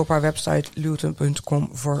kijk even op haar website luton.com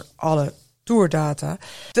voor alle tourdata.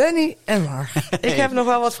 Danny en Mar, ik heb nog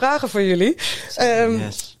wel wat vragen voor jullie.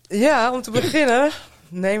 Yes. Ja, om te beginnen.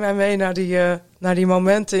 neem mij mee naar die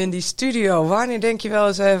momenten in die studio. Wanneer denk je wel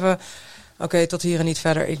eens even... Oké, tot hier en niet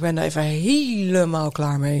verder. Ik ben er even helemaal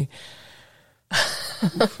klaar mee.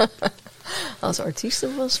 Als artiest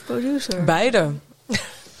of als producer? Beide.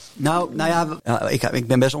 Nou ja, ik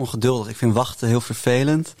ben best ongeduldig. Ik vind wachten heel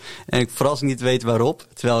vervelend. En vooral als ik niet weet waarop.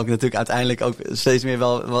 Terwijl ik natuurlijk uiteindelijk ook steeds meer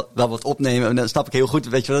wel wat opnemen. En dan snap ik heel goed,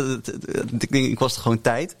 weet je wel. Ik kost gewoon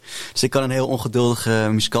tijd. Dus ik kan een heel ongeduldige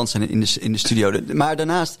muzikant zijn in de studio. Maar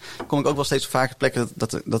daarnaast kom ik ook wel steeds vaker plekken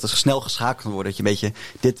dat er snel geschakeld kan worden. Dat je een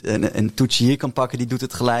beetje een toetsje hier kan pakken, die doet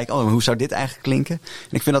het gelijk. Oh, maar hoe zou dit eigenlijk klinken?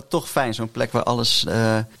 En ik vind dat toch fijn, zo'n plek waar alles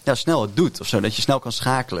snel het doet. Of zo, dat je snel kan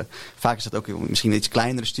schakelen. Vaak is dat ook misschien iets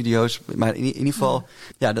kleinere studio's. Maar in ieder geval,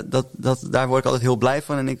 daar word ik altijd heel blij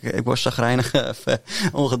van. En ik word chagrijnig,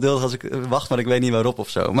 ongeduldig als ik wacht, maar ik weet niet waarop of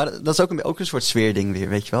zo. Maar dat is ook een soort sfeerding weer,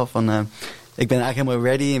 weet je wel. Van, ik ben eigenlijk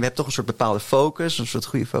helemaal ready en we hebben toch een soort bepaalde focus, een soort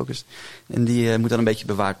goede focus. En die moet dan een beetje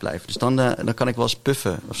bewaard blijven. Dus dan kan ik wel eens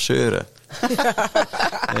puffen of zeuren.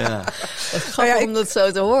 Ja. Het is grappig om dat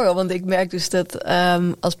zo te horen, want ik merk dus dat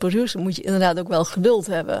als producer moet je inderdaad ook wel geduld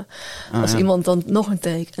hebben. Als iemand dan nog een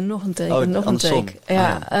take en nog een take en nog een take.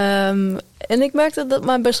 En ik merk dat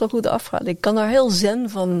mij best wel goed afgaat. Ik kan daar heel zen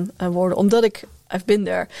van worden, omdat ik I've been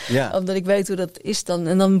there. Ja. Omdat ik weet hoe dat is dan.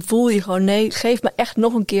 En dan voel je gewoon, nee, geef me echt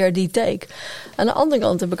nog een keer die take. Aan de andere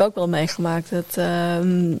kant heb ik ook wel meegemaakt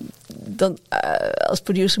dat als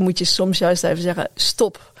producer moet je soms juist even zeggen,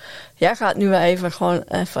 stop. Jij gaat nu even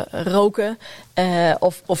roken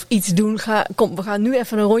of iets doen. We gaan nu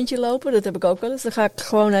even een rondje lopen. Dat heb ik ook wel eens. Dan ga ik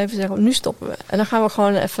gewoon even zeggen, nu stoppen we. En dan gaan we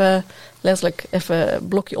gewoon even, letterlijk even een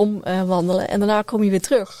blokje om wandelen. En daarna kom je weer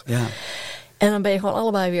terug. Ja. En dan ben je gewoon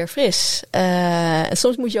allebei weer fris. En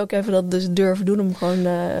soms moet je ook even dat dus durven doen om gewoon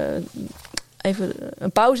even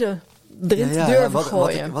een pauze erin te durven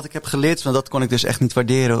gooien. Wat ik heb geleerd, want dat kon ik dus echt niet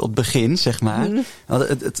waarderen op het begin, zeg maar. Mm.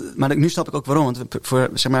 Maar nu snap ik ook waarom. Want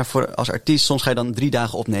voor als artiest, soms ga je dan 3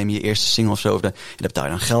 dagen opnemen, je eerste single of zo. Je hebt daar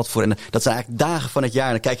dan geld voor. En dat zijn eigenlijk dagen van het jaar.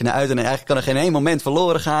 En dan kijk je naar uit en eigenlijk kan er geen één moment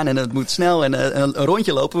verloren gaan. En het moet snel en een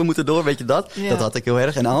rondje lopen. We moeten door, weet je dat? Ja. Dat had ik heel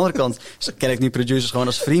erg. En aan de andere kant ken ik nu producers gewoon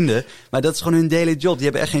als vrienden. Maar dat is gewoon hun daily job. Die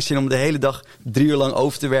hebben echt geen zin om de hele dag 3 uur lang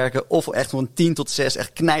over te werken. Of echt gewoon 10 tot 6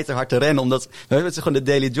 echt knijterhard te rennen. Omdat het is gewoon de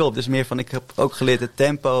daily job. Dus meer van, ik heb ook geleerd, het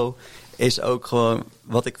tempo is ook gewoon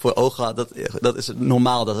wat ik voor ogen had. Dat is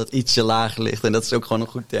normaal dat het ietsje lager ligt. En dat is ook gewoon een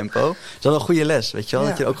goed tempo. Dat is wel een goede les, weet je wel.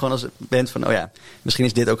 Ja. Dat je ook gewoon als bent van, misschien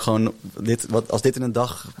is dit ook gewoon, als dit in een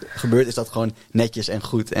dag gebeurt, is dat gewoon netjes en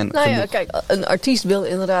goed. En kijk, een artiest wil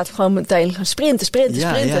inderdaad gewoon meteen gaan sprinten.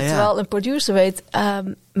 Ja. Terwijl een producer weet,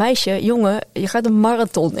 meisje, jongen, je gaat een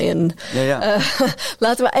marathon in. Ja.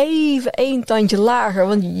 Laten we even 1 tandje lager.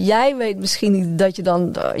 Want jij weet misschien niet dat je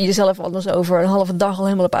dan jezelf anders over een halve dag al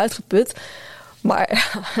helemaal hebt uitgeput.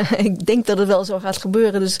 Maar ik denk dat het wel zo gaat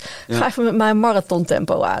gebeuren. Dus ga even met mijn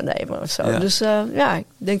marathontempo aannemen of zo. Ja. Dus ik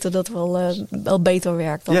denk dat dat wel beter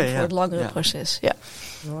werkt dan voor het langere proces. Ja.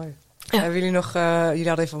 Mooi. Ja. Hebben jullie nog... jullie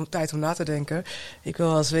hadden even tijd om na te denken. Ik wil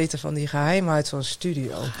wel eens weten van die geheimheid van een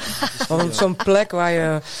studio. Van zo'n plek waar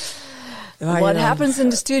je... What happens in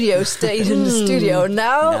the studio stays in the studio.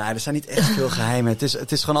 Nou, er zijn niet echt veel geheimen.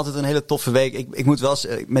 Het is gewoon altijd een hele toffe week. Ik moet wel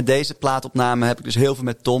met deze plaatopname heb ik dus heel veel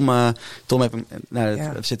met Tom. Tom we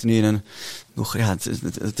zitten nu in een... het is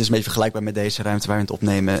een beetje vergelijkbaar met deze ruimte waar we het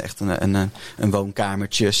opnemen. Echt een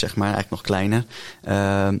woonkamertje, zeg maar. Eigenlijk nog kleiner.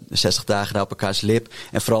 60 dagen daar op elkaars lip.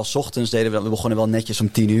 En vooral 's ochtends we begonnen wel netjes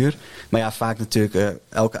om 10 uur. Maar ja, vaak natuurlijk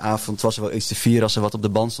elke avond was er wel iets te vieren als er wat op de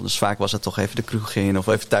band stond. Dus vaak was het toch even de kroeg in of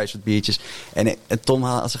even thuis wat biertjes. En Tom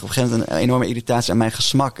had zich op een gegeven moment een enorme irritatie aan mijn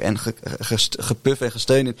gesmak. En gepuff en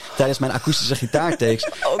gesteun tijdens mijn akoestische gitaartakes.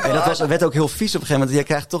 En dat werd ook heel vies op een gegeven moment. Je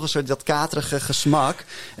krijgt toch een soort dat katerige gesmak.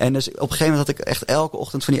 En dus op een gegeven moment had ik echt elke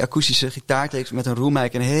ochtend van die akoestische gitaartakes met een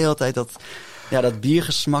roemijk en de hele tijd dat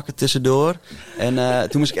biergesmakken tussendoor. En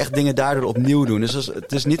toen moest ik echt dingen daardoor opnieuw doen. Dus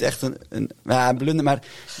het is niet echt een blunder, maar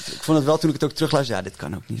ik vond het wel toen ik het ook terugluisterde. Ja, dit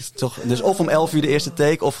kan ook niet. Toch, dus of om 11 uur de eerste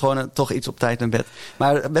take, of gewoon toch iets op tijd naar bed.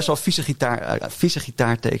 Maar best wel vieze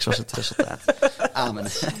gitaartakes was het resultaat. Amen.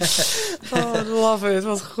 Love it,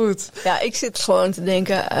 wat goed. Ja, ik zit gewoon te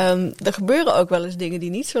denken, er gebeuren ook wel eens dingen die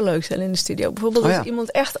niet zo leuk zijn in de studio. Bijvoorbeeld als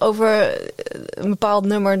iemand echt over een bepaald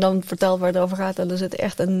nummer dan vertelt waar het over gaat, en er zit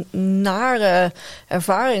echt een nare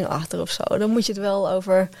ervaring achter of zo. Dan moet je het wel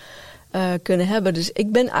over kunnen hebben. Dus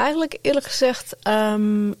ik ben eigenlijk eerlijk gezegd,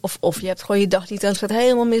 of je hebt gewoon je dag niet aan, het gaat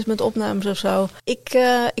helemaal mis met opnames of zo.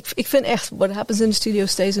 Ik vind echt, what happens in the studio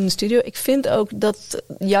stays in the studio. Ik vind ook dat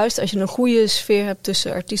juist als je een goede sfeer hebt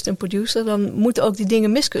tussen artiest en producer, dan moeten ook die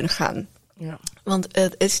dingen mis kunnen gaan. Ja. Want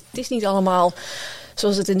het is niet allemaal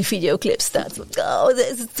zoals het in de videoclip staat. Oh,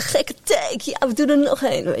 dit is een gekke take. Ja, we doen er nog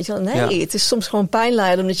een. Weet je wel? Nee, het is soms gewoon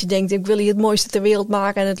pijnlijden. Omdat je denkt, ik wil hier het mooiste ter wereld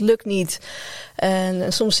maken en het lukt niet.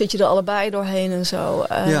 En soms zit je er allebei doorheen en zo.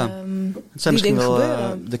 Het zijn misschien wel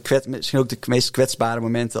misschien ook de meest kwetsbare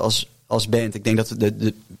momenten als band. Ik denk dat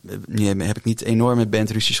nu heb ik niet enorme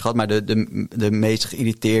bandruzies gehad, maar de meest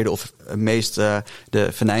geïrriteerde of meest de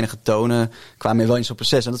venijnige tonen kwamen wel in zo'n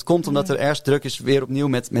proces. En dat komt omdat er ergens druk is weer opnieuw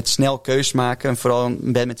met snel keus maken. En vooral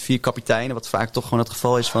een band met 4 kapiteinen, wat vaak toch gewoon het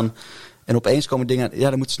geval is van. En opeens komen dingen,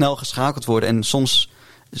 er moet snel geschakeld worden. En soms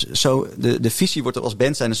zo, de visie wordt als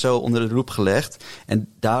band zijn zo onder de loep gelegd. En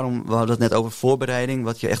daarom, we hadden het net over voorbereiding.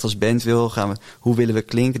 Wat je echt als band wil. Hoe willen we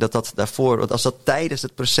klinken? Dat daarvoor. Want als dat tijdens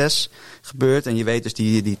het proces gebeurt. En je weet dus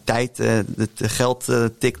die tijd. Het geld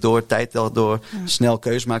tikt door. Tijd telt door. Snel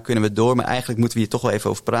keuze maken. Kunnen we door. Maar eigenlijk moeten we hier toch wel even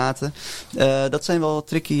over praten. Dat zijn wel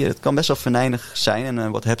tricky. Het kan best wel venijnig zijn.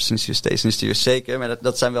 En wat happens in the stays in the studio zeker. Maar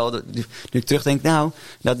dat zijn wel. Nu ik terugdenk.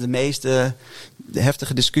 Dat de meeste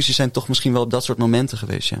heftige discussies zijn toch misschien wel op dat soort momenten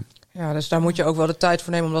geweest. Ja, dus daar moet je ook wel de tijd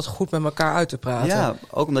voor nemen om dat goed met elkaar uit te praten. Ja,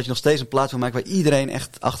 ook omdat je nog steeds een plaat wil maken waar iedereen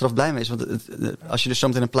echt achteraf blij mee is. Want als je dus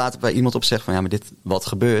zometeen een plaat hebt waar iemand op zegt van ja, maar dit wat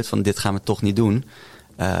gebeurt, van dit gaan we toch niet doen.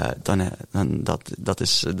 Dan dat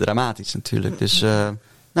is dramatisch natuurlijk. Dus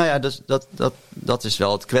dat is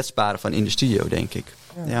wel het kwetsbare van in de studio, denk ik.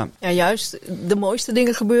 Ja, juist de mooiste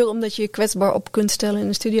dingen gebeuren omdat je je kwetsbaar op kunt stellen in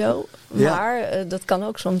de studio. Maar dat kan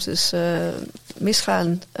ook soms dus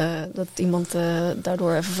misgaan. Dat iemand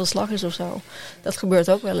daardoor even van slag is of zo. Dat gebeurt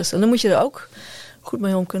ook wel eens. En dan moet je er ook goed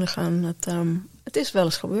mee om kunnen gaan. Het is wel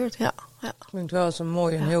eens gebeurd, ja. Klinkt wel eens een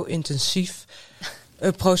mooi en heel intensief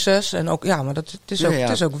proces. En ook, maar het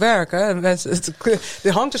is ook werk. Hè?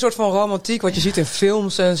 Er hangt een soort van romantiek wat je ziet in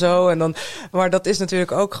films en zo. Maar dat is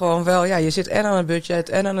natuurlijk ook gewoon wel. Ja, je zit en aan een budget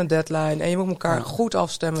en aan een deadline. En je moet elkaar goed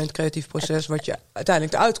afstemmen in het creatief proces. Wat je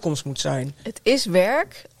uiteindelijk de uitkomst moet zijn. Het is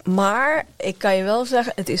werk. Maar ik kan je wel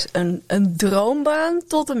zeggen, het is een droombaan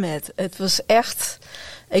tot en met. Het was echt.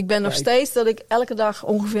 Ik ben nog steeds dat ik elke dag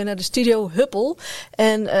ongeveer naar de studio huppel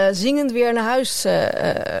en zingend weer naar huis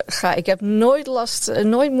ga. Ik heb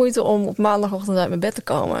nooit moeite om op maandagochtend uit mijn bed te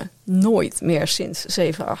komen. Nooit meer sinds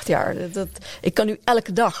 7, 8 jaar. Ik kan nu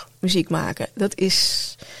elke dag muziek maken. Dat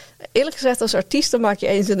is, eerlijk gezegd, als artiest dan maak je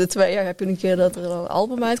eens in de 2 jaar heb je een keer dat er een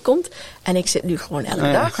album uitkomt. En ik zit nu gewoon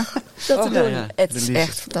elke dag dat te doen. Het is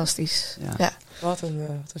echt fantastisch. Ja. Wat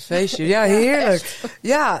een feestje. Ja, heerlijk.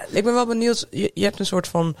 Ja, ik ben wel benieuwd. Je hebt een soort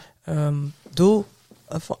van doel.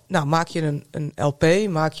 Maak je een LP?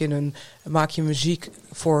 Maak je muziek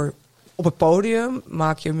voor op het podium?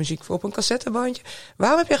 Maak je muziek voor op een cassettebandje?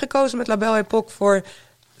 Waarom heb je gekozen met Label Epoch voor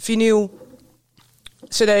vinyl,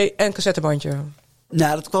 cd en cassettebandje?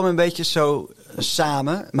 Nou, dat kwam een beetje zo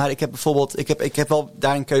samen. Maar ik heb bijvoorbeeld, ik heb wel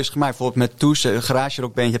daar een keuze gemaakt. Bijvoorbeeld met Toes, een garage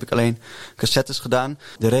rockbandje, heb ik alleen cassettes gedaan.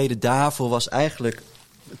 De reden daarvoor was eigenlijk,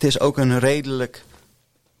 het is ook een redelijk,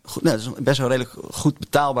 het is best wel redelijk goed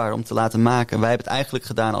betaalbaar om te laten maken. Wij hebben het eigenlijk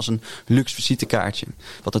gedaan als een luxe visitekaartje.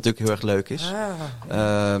 Wat natuurlijk heel erg leuk is.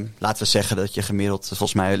 Laten we zeggen dat je gemiddeld,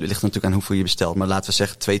 volgens mij ligt het natuurlijk aan hoeveel je bestelt. Maar laten we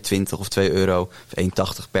zeggen €2,20 of €2 of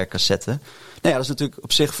 €1,80 per cassette. Nou ja, dat is natuurlijk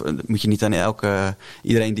op zich, moet je niet aan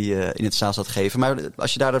iedereen die in het zaal staat geven. Maar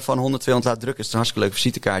als je daarvan 100, 200 laat drukken, is het een hartstikke leuk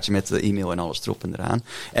visitekaartje met e-mail en alles erop en eraan.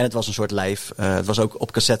 En het was een soort live, het was ook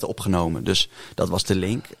op cassette opgenomen. Dus dat was de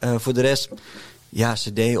link. Voor de rest, ja,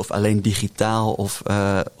 cd of alleen digitaal of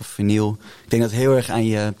vinyl. Ik denk dat het heel erg aan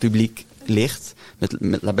je publiek ligt.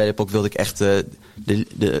 Met Label Epoch wilde ik echt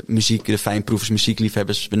de muziek, de fijnproevers,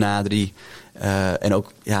 muziekliefhebbers benaderen. En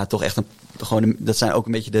ook toch echt dat zijn ook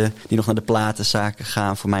een beetje die nog naar de platenzaken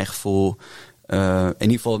gaan, voor mijn gevoel. In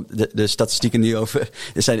ieder geval de statistieken nu over.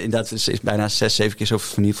 Er zijn inderdaad is bijna 6, 7 keer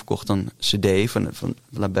zoveel vinyl verkocht dan cd van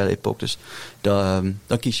Label Epoch. Dus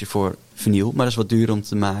dan kies je voor vinyl, maar dat is wat duur om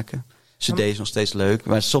te maken. CD is nog steeds leuk,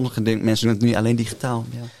 maar sommige mensen doen het nu alleen digitaal.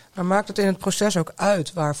 Ja. Maar maakt het in het proces ook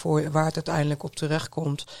uit waar het uiteindelijk op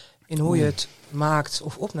terechtkomt in hoe je het maakt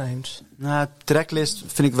of opneemt? Nou, tracklist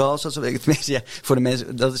vind ik wel, voor de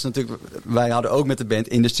mensen, dat is natuurlijk, wij hadden ook met de band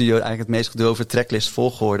in de studio eigenlijk het meest gedoe over tracklist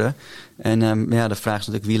volgorde. En de vraag is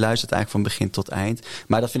natuurlijk, wie luistert eigenlijk van begin tot eind?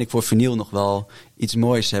 Maar dat vind ik voor vinyl nog wel iets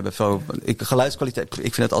moois hebben. Geluidskwaliteit,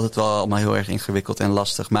 ik vind het altijd wel allemaal heel erg ingewikkeld en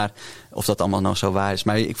lastig. Maar of dat allemaal nou zo waar is.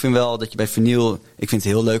 Maar ik vind wel dat je bij vinyl, ik vind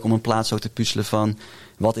het heel leuk om een plaat zo te puzzelen van,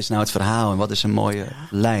 wat is nou het verhaal en wat is een mooie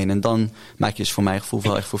lijn? En dan maak je dus voor mijn gevoel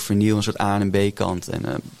wel echt voor vinyl een soort A- en B-kant. En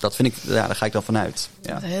dat vind ik, daar ga ik dan vanuit.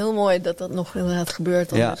 Ja. Heel mooi dat dat nog inderdaad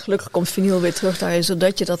gebeurt. Gelukkig komt vinyl weer terug daar,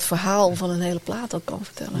 zodat je dat verhaal van een hele plaat ook kan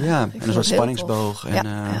vertellen. Ja, en een soort spanningsboog.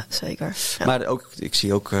 Ja, zeker. Ja. Maar ook, ik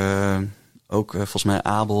zie ook ook volgens mij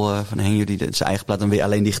Abel van Henjo, die zijn eigen plaat dan weer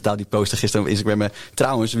alleen digitaal, die postte gisteren op Instagram.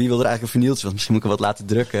 Trouwens, wie wil er eigenlijk een vinyltje? Want misschien moet ik hem wat laten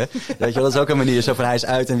drukken. Weet je wel, dat is ook een manier. Zo van, hij is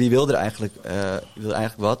uit en wie wil er eigenlijk,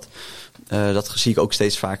 wat? Dat zie ik ook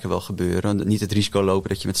steeds vaker wel gebeuren. Niet het risico lopen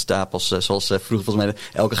dat je met stapels, zoals vroeger volgens mij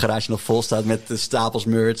elke garage nog vol staat met stapels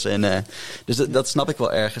merch. Dus dat snap ik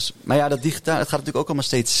wel ergens. Maar ja, dat digitaal, het gaat natuurlijk ook allemaal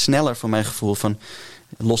steeds sneller voor mijn gevoel van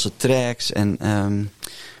losse tracks en...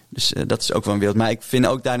 Dus dat is ook wel een wereld. Maar ik vind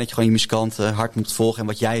ook daar dat je gewoon je muzikant hard moet volgen. En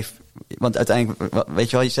wat jij... Want uiteindelijk, weet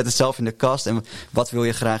je wel, je zet het zelf in de kast. En wat wil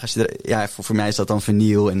je graag als je er... Ja, voor mij is dat dan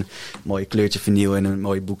vinyl. En een mooi kleurtje vinyl en een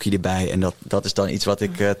mooi boekje erbij. En dat is dan iets wat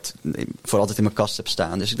ik voor altijd in mijn kast heb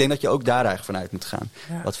staan. Dus ik denk dat je ook daar eigenlijk vanuit moet gaan.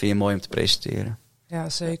 Ja. Wat vind je mooi om te presenteren? Ja,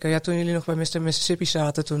 zeker. Ja, toen jullie nog bij Mr. Mississippi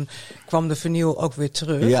zaten, toen kwam de vinyl ook weer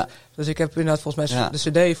terug. Ja. Dus ik heb inderdaad volgens mij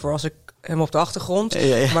de cd voor als ik hem op de achtergrond.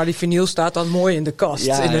 Ja. Maar die vinyl staat dan mooi in de kast,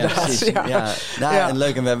 inderdaad. En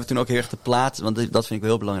leuk. En we hebben toen ook heel erg de plaat, want dat vind ik wel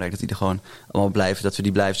heel belangrijk, dat die er gewoon allemaal blijven, dat we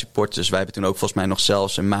die blijven supporten. Dus wij hebben toen ook volgens mij nog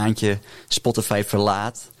zelfs een maandje Spotify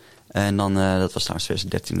verlaat. En dan, dat was trouwens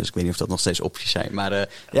 2013, dus ik weet niet of dat nog steeds opties zijn. Maar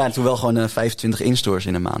en toen wel gewoon 25 instores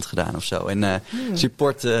in een maand gedaan of zo. En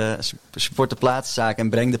support de platenzaak en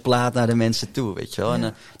breng de plaat naar de mensen toe, weet je wel. En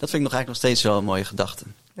dat vind ik nog eigenlijk nog steeds wel een mooie gedachte.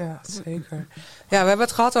 Ja, zeker. Ja, we hebben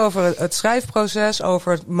het gehad over het schrijfproces,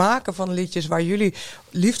 over het maken van liedjes waar jullie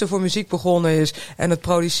liefde voor muziek begonnen is en het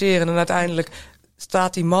produceren. En uiteindelijk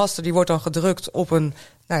staat die master, die wordt dan gedrukt op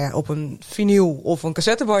een vinyl of een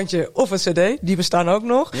cassettebandje of een cd. Die bestaan ook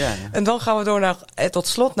nog. Ja. En dan gaan we door tot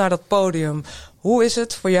slot naar dat podium. Hoe is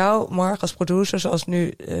het voor jou, Mark, als producer, zoals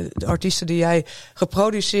nu de artiesten die jij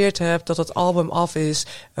geproduceerd hebt, dat het album af is,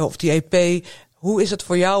 of die EP. Hoe is het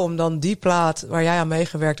voor jou om dan die plaat waar jij aan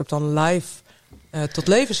meegewerkt hebt dan live tot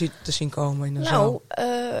leven te zien komen in de zaal?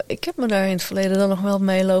 Ik heb me daar in het verleden dan nog wel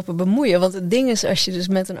mee lopen bemoeien. Want het ding is, als je dus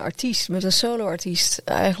met een artiest, met een solo-artiest,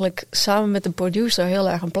 eigenlijk samen met een producer heel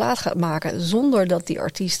erg een plaat gaat maken, zonder dat die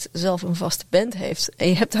artiest zelf een vaste band heeft. En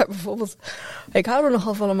je hebt daar bijvoorbeeld, ik hou er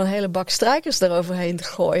nogal van om een hele bak strijkers eroverheen te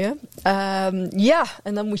gooien.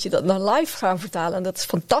 En dan moet je dat naar live gaan vertalen. En dat is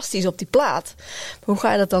fantastisch op die plaat. Maar hoe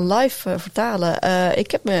ga je dat dan live vertalen?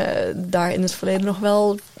 Ik heb me daar in het verleden nog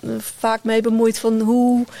wel vaak mee bemoeid van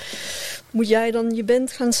hoe moet jij dan je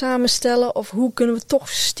band gaan samenstellen? Of hoe kunnen we toch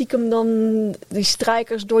stiekem dan die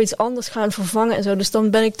strijkers door iets anders gaan vervangen en zo. Dus dan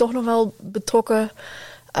ben ik toch nog wel betrokken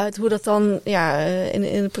uit hoe dat dan,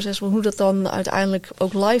 in het proces van hoe dat dan uiteindelijk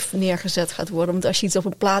ook live neergezet gaat worden. Want als je iets op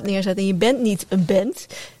een plaat neerzet en je bent niet een band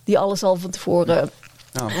die alles al van tevoren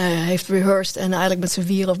heeft rehearsed en eigenlijk met z'n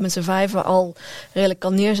 4 of met z'n 5 al redelijk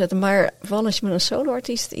kan neerzetten. Maar vooral als je met een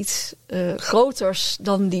solo-artiest iets groters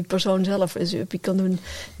dan die persoon zelf in zijn uppie kan doen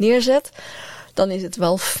neerzet, dan is het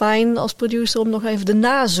wel fijn als producer om nog even de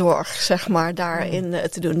nazorg, zeg maar, daarin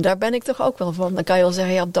te doen. Daar ben ik toch ook wel van. Dan kan je wel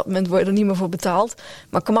zeggen, op dat moment word je er niet meer voor betaald.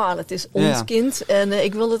 Maar come on, het is ons kind en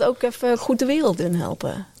ik wil het ook even goed de wereld in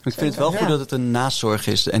helpen. Ik vind het wel goed dat het een nazorg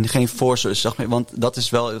is en geen voorzorg, zeg maar, want dat is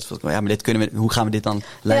wel, maar dit kunnen we, hoe gaan we dit dan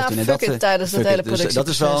live doen? En dat tijdens dat hele productie. Dus dat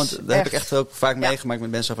is wel, want daar heb ik echt ook vaak meegemaakt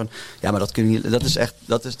met mensen van, maar dat kunnen niet, dat is echt,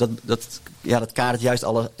 dat kadert juist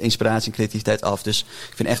alle inspiratie en creativiteit af. Dus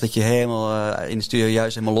ik vind echt dat je helemaal in de studio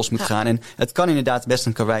juist helemaal los moet gaan. En het kan inderdaad best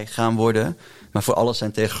een karwei gaan worden. Maar voor alles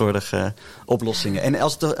zijn tegenwoordig oplossingen. En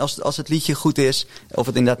als het liedje goed is, of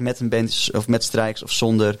het inderdaad met een band is, of met strijks of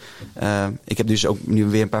zonder. Ik heb dus ook nu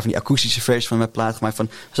weer een paar van die akoestische versies van mijn plaat gemaakt. Als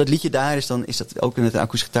dat liedje daar is, dan is dat ook met een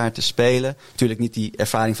akoestische gitaar te spelen. Natuurlijk niet die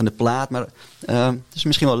ervaring van de plaat, maar het is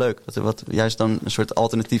misschien wel leuk. Dat er wat juist dan een soort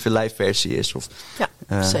alternatieve live versie is. Of,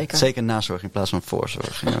 zeker. Zeker nazorg in plaats van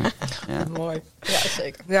voorzorg. Ja. Mooi. Ja,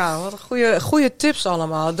 zeker. Ja, wat een goede tips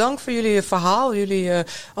allemaal. Dank voor jullie verhaal, jullie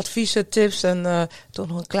adviezen, tips en toch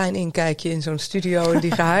nog een klein inkijkje in zo'n studio in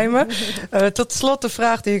die geheimen. Tot slot de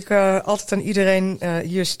vraag die ik altijd aan iedereen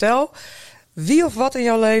hier stel. Wie of wat in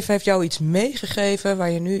jouw leven heeft jou iets meegegeven waar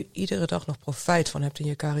je nu iedere dag nog profijt van hebt in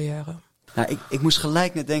je carrière? Nou, ik moest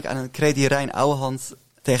gelijk net denken aan een kreet die Rijn Ouwehand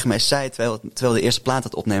tegen mij zei, terwijl we de eerste plaat aan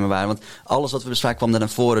het opnemen waren. Want alles wat we bespraken kwam daar naar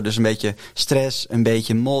voren. Dus een beetje stress, een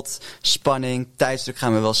beetje mot, spanning, tijdsdruk,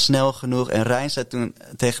 gaan we wel snel genoeg. En Rijn zei toen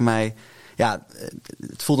tegen mij,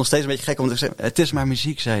 het voelt nog steeds een beetje gek om te zeggen, het is maar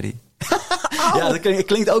muziek, zei hij. Ja, dat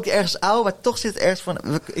klinkt ook ergens oud, maar toch zit het ergens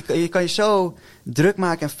van, je kan je zo druk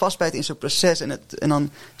maken en vastbijten in zo'n proces en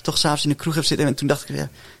dan toch s'avonds in de kroeg even zitten. En toen dacht ik,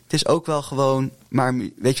 het is ook wel gewoon, maar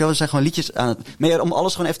weet je wel, we zijn gewoon liedjes aan het, meer om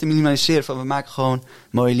alles gewoon even te minimaliseren, van we maken gewoon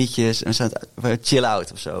mooie liedjes en we chill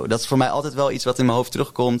out of zo. Dat is voor mij altijd wel iets wat in mijn hoofd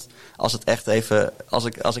terugkomt als het echt even,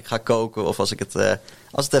 als ik ga koken of als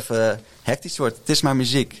het even hectisch wordt. Het is maar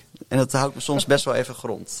muziek. En dat houdt me soms best wel even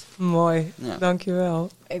grond. Mooi, Ja. dankjewel.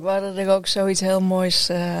 Ik wou dat ik ook zoiets heel moois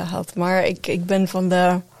had. Maar ik ben van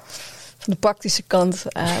de praktische kant.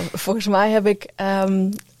 Volgens mij heb ik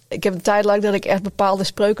een tijd lang dat ik echt bepaalde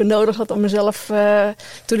spreuken nodig had om mezelf...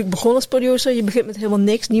 toen ik begon als producer, je begint met helemaal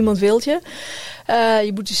niks, niemand wil je.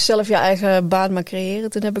 Je moet jezelf je eigen baan maar creëren.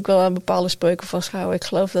 Toen heb ik wel aan bepaalde spreuken vastgehouden. Ik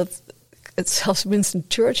geloof dat het zelfs Winston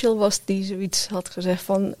Churchill was die zoiets had gezegd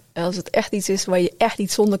van... als het echt iets is waar je echt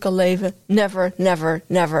niet zonder kan leven... never, never,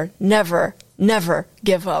 never, never, never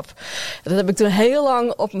give up. En dat heb ik toen heel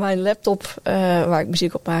lang op mijn laptop, waar ik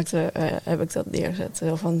muziek op maakte, heb ik dat neergezet.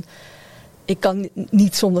 Zo van, ik kan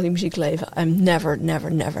niet zonder die muziek leven. I'm never,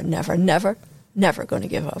 never, never, never, never, never gonna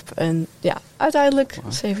give up. En ja, uiteindelijk,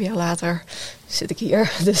 7 jaar later, zit ik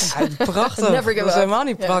hier. Dus Ja, prachtig. Never give Dat is up. helemaal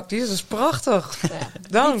niet Ja. praktisch, dat is prachtig. ja,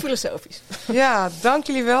 Dank. niet filosofisch. Ja, dank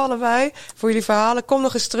jullie wel allebei voor jullie verhalen. Kom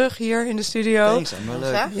nog eens terug hier in de studio. Thanks, wel leuk.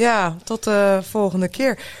 Graag. Ja, tot de volgende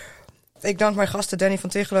keer. Ik dank mijn gasten Danny van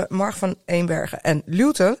Tichelen, Marg van Eenbergen en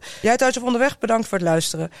Luwte. Jij thuis of onderweg, bedankt voor het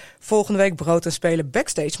luisteren. Volgende week Brood en Spelen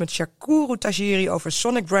backstage met Shakuru Tajiri over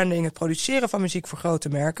sonic branding, het produceren van muziek voor grote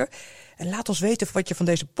merken. En laat ons weten wat je van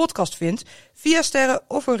deze podcast vindt via sterren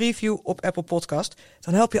of een review op Apple Podcast.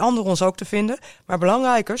 Dan help je anderen ons ook te vinden. Maar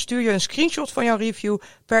belangrijker, stuur je een screenshot van jouw review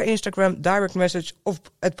per Instagram, direct message of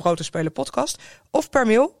het Brood en Spelen podcast. Of per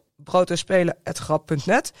mail,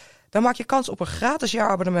 broodenspelen@grap.net. Dan maak je kans op een gratis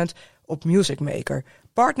jaarabonnement op Music Maker,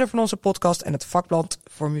 partner van onze podcast en het vakblad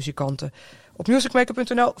voor muzikanten. Op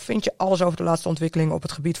musicmaker.nl vind je alles over de laatste ontwikkelingen op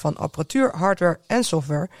het gebied van apparatuur, hardware en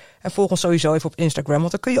software. En volg ons sowieso even op Instagram,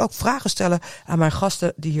 want dan kun je ook vragen stellen aan mijn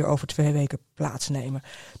gasten die hier over 2 weken plaatsnemen.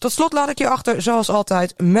 Tot slot laat ik je achter, zoals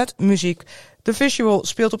altijd, met muziek. The Visual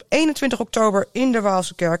speelt op 21 oktober in de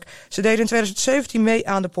Waalse Kerk. Ze deden in 2017 mee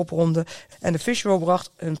aan de popronde. En The Visual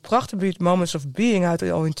bracht een prachtig Moments of Being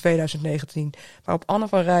uit al in 2019. Waarop Anne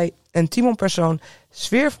van Rij en Timon Persoon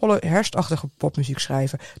sfeervolle, herfstachtige popmuziek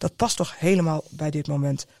schrijven. Dat past toch helemaal bij dit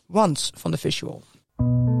moment. Once van The Visual.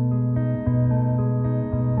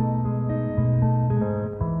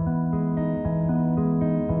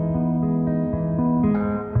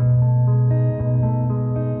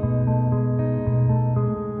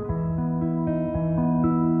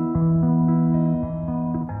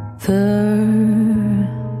 There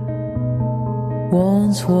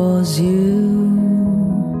once was you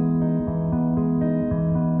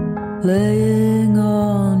laying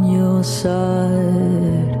on your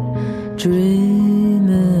side,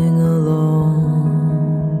 dreaming along,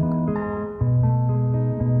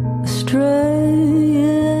 astray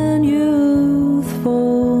in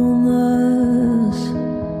youthfulness.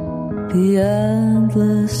 The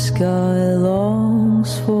endless sky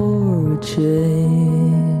longs for a change.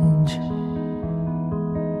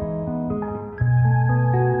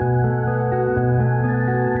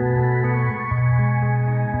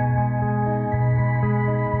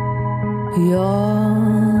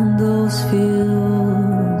 Beyond those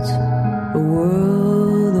fields, a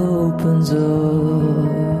world opens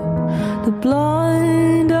up. The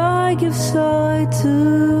blind eye gives sight to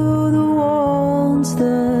the ones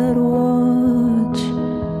that watch.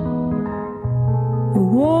 A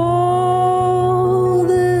world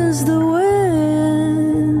is the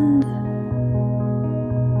wind.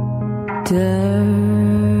 Dare